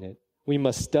ourselves in it. We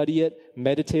must study it,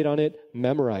 meditate on it,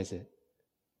 memorize it.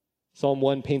 Psalm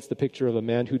 1 paints the picture of a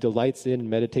man who delights in and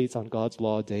meditates on God's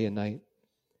law day and night.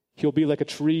 He'll be like a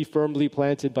tree firmly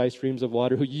planted by streams of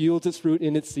water, who yields its fruit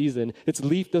in its season. Its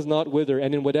leaf does not wither,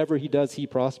 and in whatever he does, he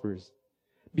prospers.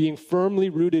 Being firmly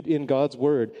rooted in God's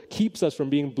word keeps us from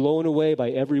being blown away by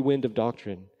every wind of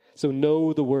doctrine. So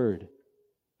know the word.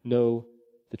 Know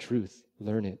the truth.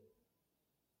 Learn it.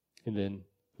 And then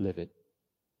live it.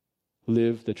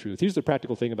 Live the truth. Here's the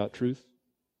practical thing about truth.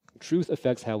 Truth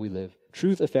affects how we live.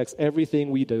 Truth affects everything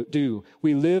we do.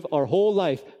 We live our whole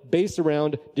life based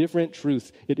around different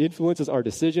truths. It influences our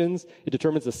decisions. It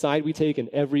determines the side we take in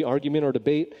every argument or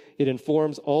debate. It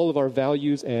informs all of our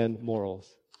values and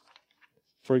morals.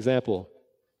 For example,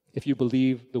 if you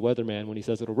believe the weatherman when he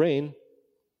says it'll rain,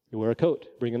 you wear a coat,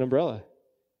 bring an umbrella.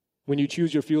 When you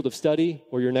choose your field of study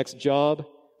or your next job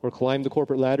or climb the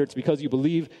corporate ladder, it's because you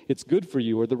believe it's good for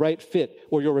you or the right fit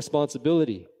or your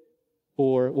responsibility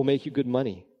or will make you good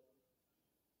money.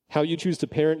 How you choose to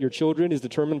parent your children is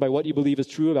determined by what you believe is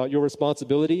true about your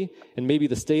responsibility and maybe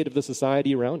the state of the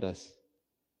society around us.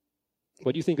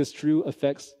 What you think is true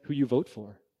affects who you vote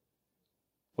for,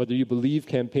 whether you believe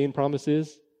campaign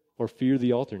promises or fear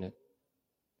the alternate.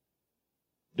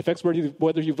 It affects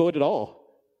whether you vote at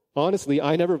all. Honestly,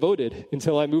 I never voted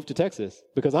until I moved to Texas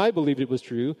because I believed it was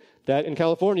true that in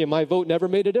California, my vote never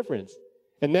made a difference.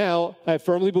 And now I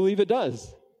firmly believe it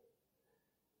does.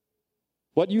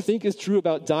 What you think is true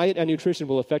about diet and nutrition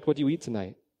will affect what you eat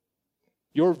tonight.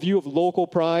 Your view of local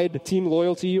pride, team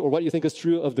loyalty, or what you think is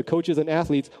true of the coaches and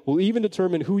athletes will even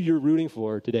determine who you're rooting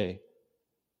for today.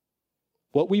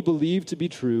 What we believe to be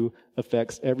true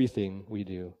affects everything we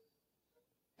do.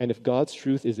 And if God's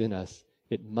truth is in us,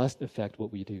 it must affect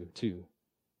what we do too.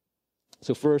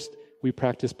 So first, we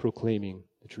practice proclaiming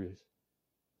the truth.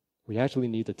 We actually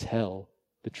need to tell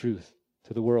the truth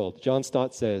to the world. John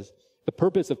Stott says, the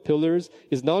purpose of pillars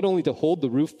is not only to hold the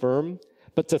roof firm,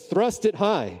 but to thrust it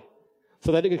high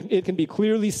so that it can be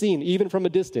clearly seen even from a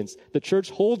distance. The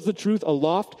church holds the truth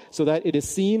aloft so that it is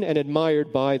seen and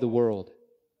admired by the world.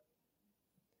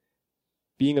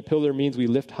 Being a pillar means we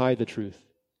lift high the truth.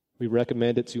 We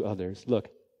recommend it to others. Look,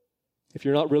 if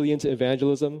you're not really into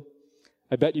evangelism,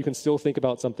 I bet you can still think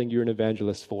about something you're an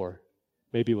evangelist for.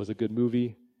 Maybe it was a good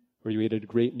movie, or you ate at a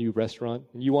great new restaurant,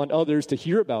 and you want others to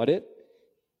hear about it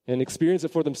and experience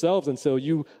it for themselves, and so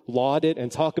you laud it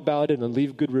and talk about it and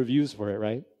leave good reviews for it,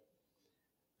 right?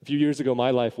 A few years ago,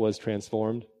 my life was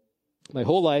transformed. My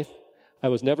whole life, I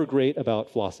was never great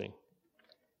about flossing.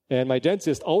 And my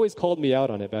dentist always called me out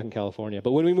on it back in California.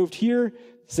 But when we moved here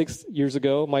 6 years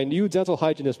ago, my new dental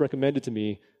hygienist recommended to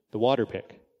me the water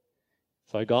pick.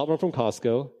 So I got one from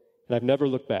Costco, and I've never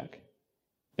looked back.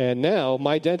 And now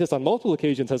my dentist on multiple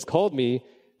occasions has called me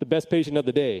the best patient of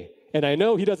the day. And I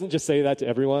know he doesn't just say that to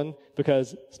everyone,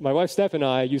 because my wife Steph and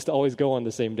I used to always go on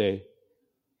the same day.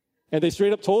 And they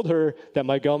straight up told her that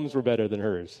my gums were better than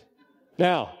hers.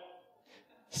 Now,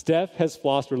 Steph has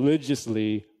flossed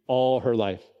religiously all her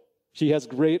life. She has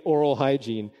great oral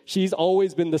hygiene. She's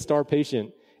always been the star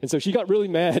patient. And so she got really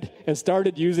mad and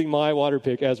started using my water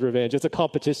pick as revenge. It's a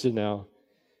competition now.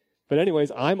 But anyways,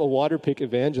 I'm a water pick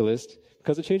evangelist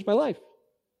because it changed my life.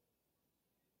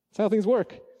 That's how things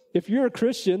work. If you're a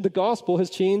Christian, the gospel has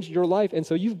changed your life, and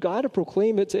so you've got to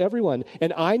proclaim it to everyone.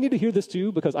 And I need to hear this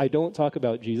too, because I don't talk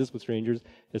about Jesus with strangers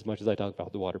as much as I talk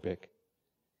about the water pick.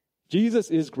 Jesus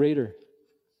is greater.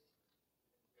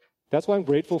 That's why I'm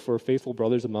grateful for faithful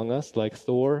brothers among us, like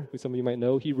Thor, who some of you might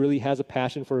know. He really has a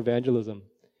passion for evangelism.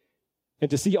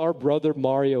 And to see our brother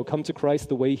Mario come to Christ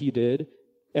the way he did,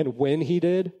 and when he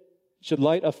did, should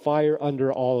light a fire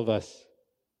under all of us.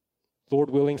 Lord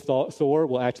willing, Thor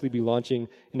will actually be launching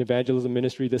an evangelism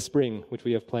ministry this spring, which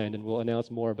we have planned, and we'll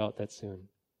announce more about that soon.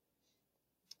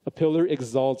 A pillar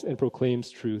exalts and proclaims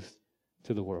truth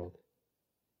to the world.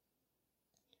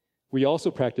 We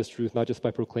also practice truth not just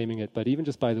by proclaiming it, but even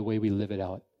just by the way we live it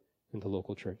out in the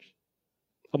local church.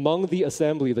 Among the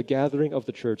assembly, the gathering of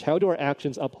the church, how do our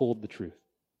actions uphold the truth?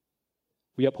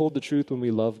 We uphold the truth when we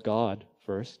love God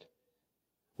first.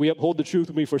 We uphold the truth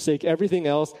when we forsake everything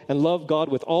else and love God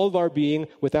with all of our being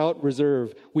without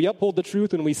reserve. We uphold the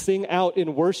truth when we sing out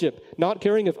in worship, not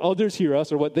caring if others hear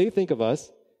us or what they think of us,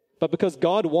 but because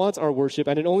God wants our worship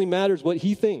and it only matters what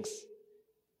He thinks.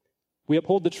 We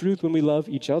uphold the truth when we love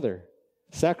each other,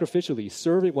 sacrificially,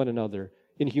 serving one another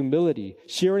in humility,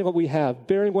 sharing what we have,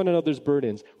 bearing one another's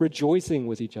burdens, rejoicing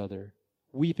with each other,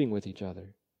 weeping with each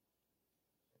other.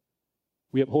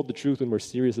 We uphold the truth when we're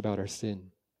serious about our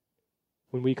sin,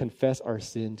 when we confess our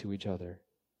sin to each other,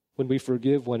 when we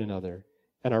forgive one another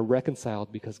and are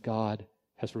reconciled because God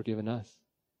has forgiven us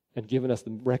and given us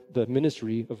the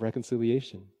ministry of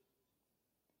reconciliation.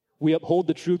 We uphold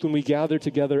the truth when we gather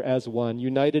together as one,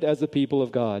 united as the people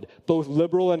of God, both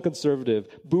liberal and conservative,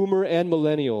 boomer and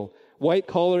millennial, white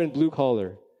collar and blue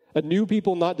collar, a new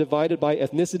people not divided by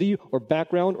ethnicity or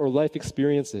background or life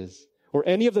experiences, or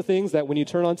any of the things that when you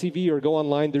turn on TV or go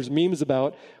online, there's memes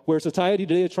about, where society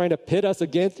today is trying to pit us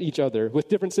against each other with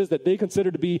differences that they consider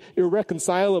to be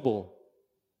irreconcilable.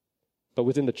 But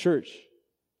within the church,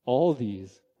 all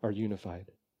these are unified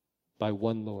by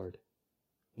one Lord,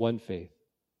 one faith,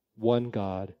 one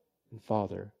God and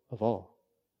Father of all.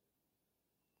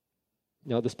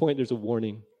 Now, at this point, there's a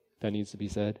warning that needs to be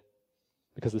said,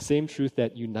 because the same truth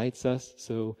that unites us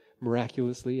so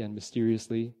miraculously and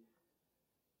mysteriously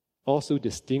also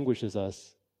distinguishes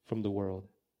us from the world.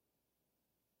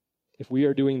 If we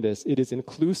are doing this, it is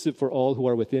inclusive for all who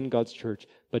are within God's church,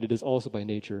 but it is also by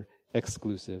nature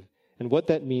exclusive. And what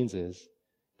that means is,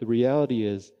 the reality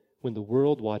is, when the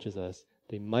world watches us,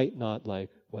 they might not like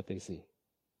what they see.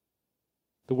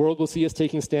 The world will see us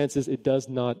taking stances it does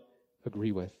not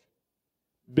agree with.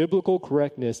 Biblical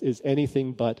correctness is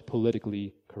anything but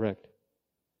politically correct.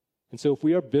 And so if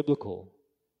we are biblical,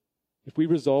 if we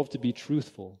resolve to be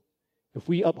truthful, if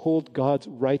we uphold God's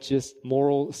righteous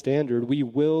moral standard, we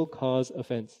will cause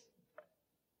offense.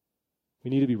 We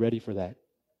need to be ready for that.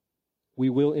 We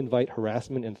will invite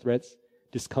harassment and threats,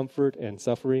 discomfort and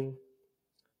suffering.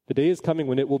 The day is coming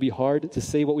when it will be hard to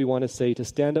say what we want to say, to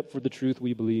stand up for the truth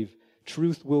we believe.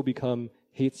 Truth will become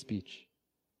hate speech.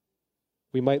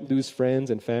 We might lose friends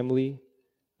and family.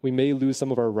 We may lose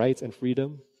some of our rights and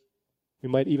freedom. We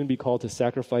might even be called to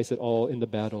sacrifice it all in the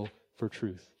battle for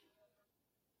truth.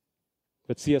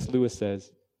 But C.S. Lewis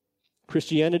says,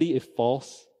 Christianity, if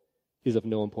false, is of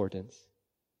no importance,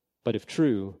 but if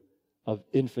true, of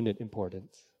infinite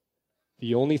importance.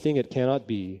 The only thing it cannot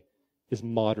be is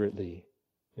moderately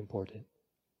important.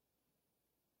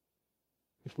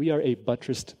 If we are a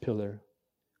buttressed pillar,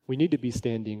 we need to be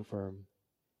standing firm.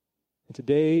 And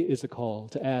today is a call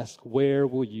to ask, where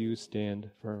will you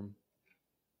stand firm?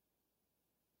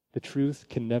 The truth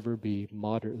can never be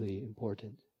moderately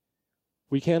important.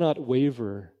 We cannot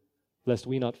waver lest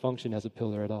we not function as a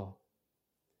pillar at all.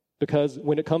 Because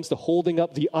when it comes to holding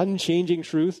up the unchanging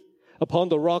truth upon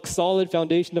the rock-solid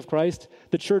foundation of Christ,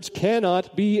 the church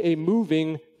cannot be a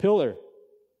moving pillar.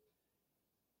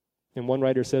 And one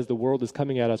writer says the world is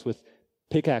coming at us with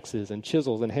pickaxes and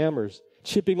chisels and hammers,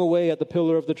 chipping away at the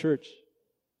pillar of the church.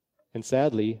 And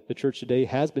sadly, the church today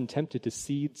has been tempted to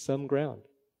cede some ground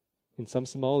in some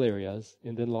small areas,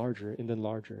 and then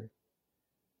larger,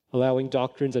 allowing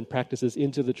doctrines and practices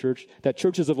into the church that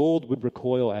churches of old would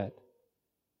recoil at.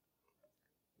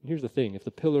 And here's the thing, if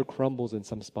the pillar crumbles in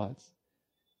some spots,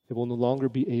 it will no longer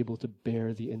be able to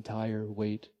bear the entire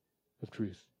weight of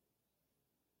truth.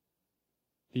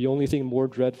 The only thing more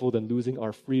dreadful than losing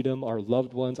our freedom, our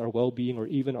loved ones, our well-being, or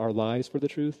even our lives for the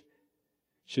truth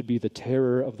should be the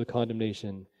terror of the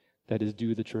condemnation that is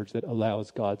due the church that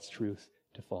allows God's truth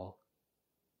to fall.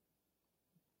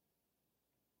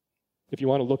 If you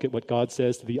want to look at what God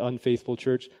says to the unfaithful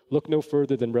church, look no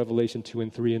further than Revelation 2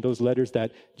 and 3 and those letters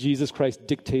that Jesus Christ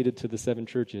dictated to the 7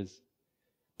 churches.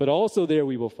 But also there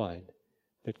we will find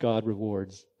that God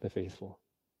rewards the faithful.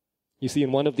 You see,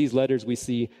 in one of these letters, we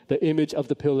see the image of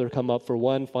the pillar come up for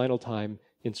one final time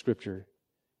in Scripture.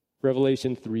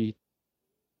 Revelation 3.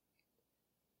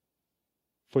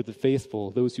 For the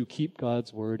faithful, those who keep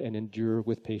God's word and endure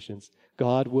with patience,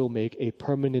 God will make a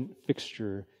permanent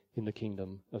fixture in the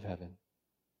kingdom of heaven.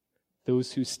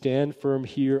 Those who stand firm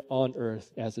here on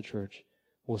earth as a church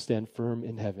will stand firm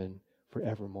in heaven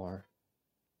forevermore.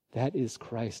 That is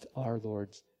Christ our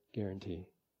Lord's guarantee.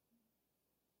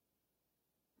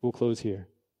 We'll close here.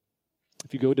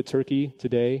 If you go to Turkey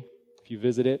today, if you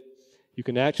visit it, you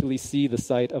can actually see the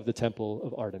site of the temple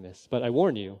of Artemis. But I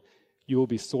warn you, you will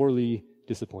be sorely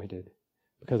disappointed.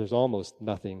 because there's almost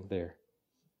nothing there.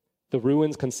 The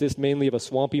ruins consist mainly of a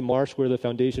swampy marsh where the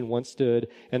foundation once stood,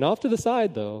 and off to the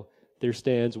side, though, there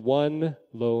stands one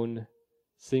lone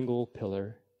single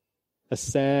pillar, a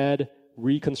sad,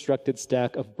 reconstructed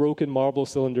stack of broken marble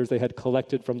cylinders they had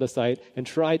collected from the site and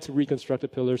tried to reconstruct a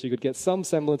pillar so you could get some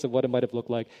semblance of what it might have looked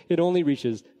like. It only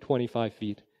reaches 25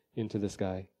 feet into the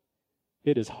sky.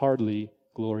 It is hardly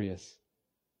glorious,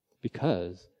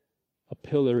 because a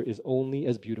pillar is only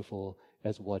as beautiful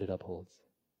as what it upholds,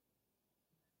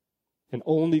 and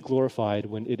only glorified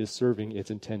when it is serving its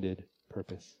intended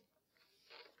purpose.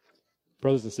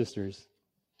 Brothers and sisters,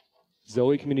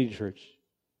 Zoe Community Church,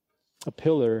 a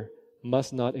pillar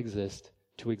must not exist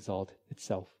to exalt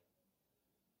itself.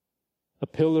 A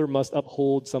pillar must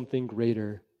uphold something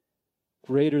greater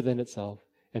than itself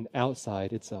and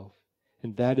outside itself.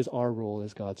 And that is our role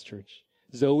as God's church.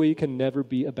 Zoe can never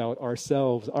be about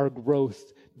ourselves, our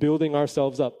growth, building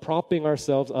ourselves up, propping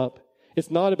ourselves up.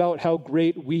 It's not about how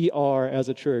great we are as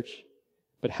a church,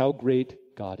 but how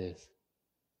great God is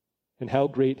and how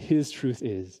great His truth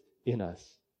is in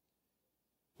us.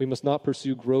 We must not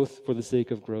pursue growth for the sake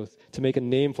of growth, to make a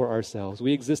name for ourselves.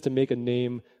 We exist to make a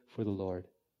name for the Lord,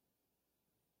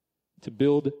 to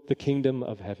build the kingdom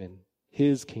of heaven,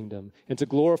 His kingdom, and to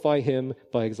glorify Him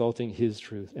by exalting His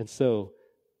truth. And so,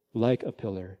 like a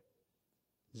pillar,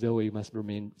 Zoe must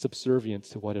remain subservient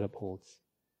to what it upholds,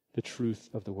 the truth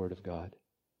of the Word of God.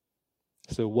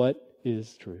 So what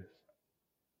is truth?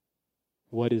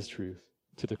 What is truth?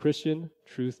 To the Christian,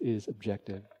 truth is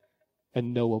objective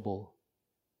and knowable.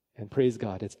 And praise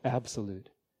God, it's absolute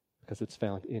because it's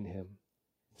found in Him.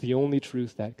 It's the only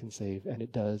truth that can save, and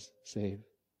it does save.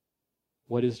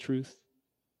 What is truth?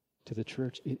 To the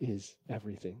church, it is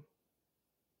everything.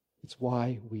 It's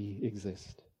why we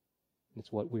exist.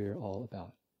 It's what we're all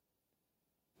about.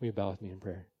 Will you bow with me in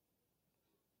prayer?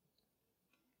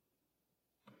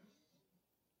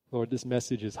 Lord, this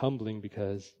message is humbling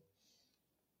because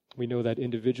we know that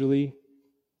individually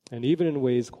and even in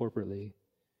ways corporately,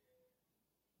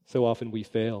 so often we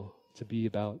fail to be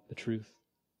about the truth.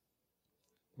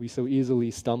 We so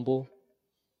easily stumble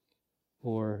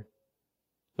or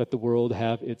let the world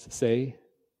have its say.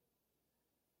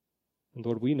 And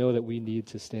Lord, we know that we need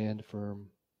to stand firm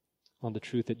on the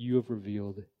truth that you have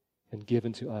revealed and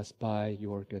given to us by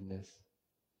your goodness.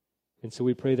 And so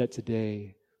we pray that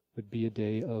today would be a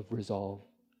day of resolve.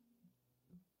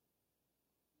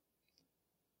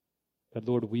 That,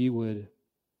 Lord, we would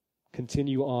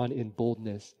continue on in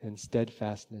boldness and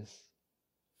steadfastness,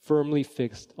 firmly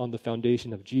fixed on the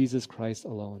foundation of Jesus Christ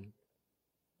alone,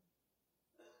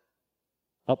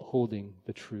 upholding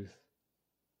the truth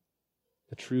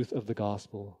of the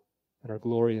gospel and our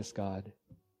glorious God,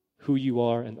 who you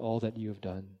are and all that you have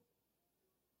done.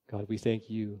 God, we thank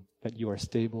you that you are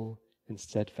stable and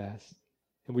steadfast.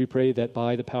 And we pray that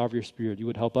by the power of your Spirit, you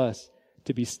would help us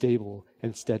to be stable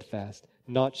and steadfast,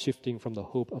 not shifting from the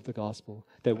hope of the gospel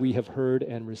that we have heard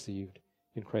and received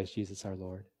in Christ Jesus our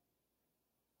Lord.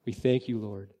 We thank you,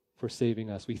 Lord, for saving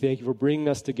us. We thank you for bringing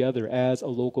us together as a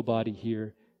local body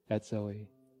here at Zoe.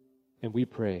 And we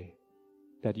pray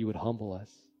that you would humble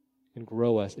us and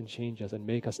grow us and change us and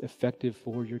make us effective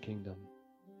for your kingdom,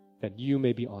 that you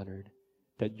may be honored,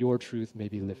 that your truth may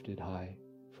be lifted high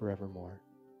forevermore.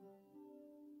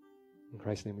 In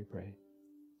Christ's name we pray.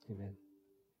 Amen.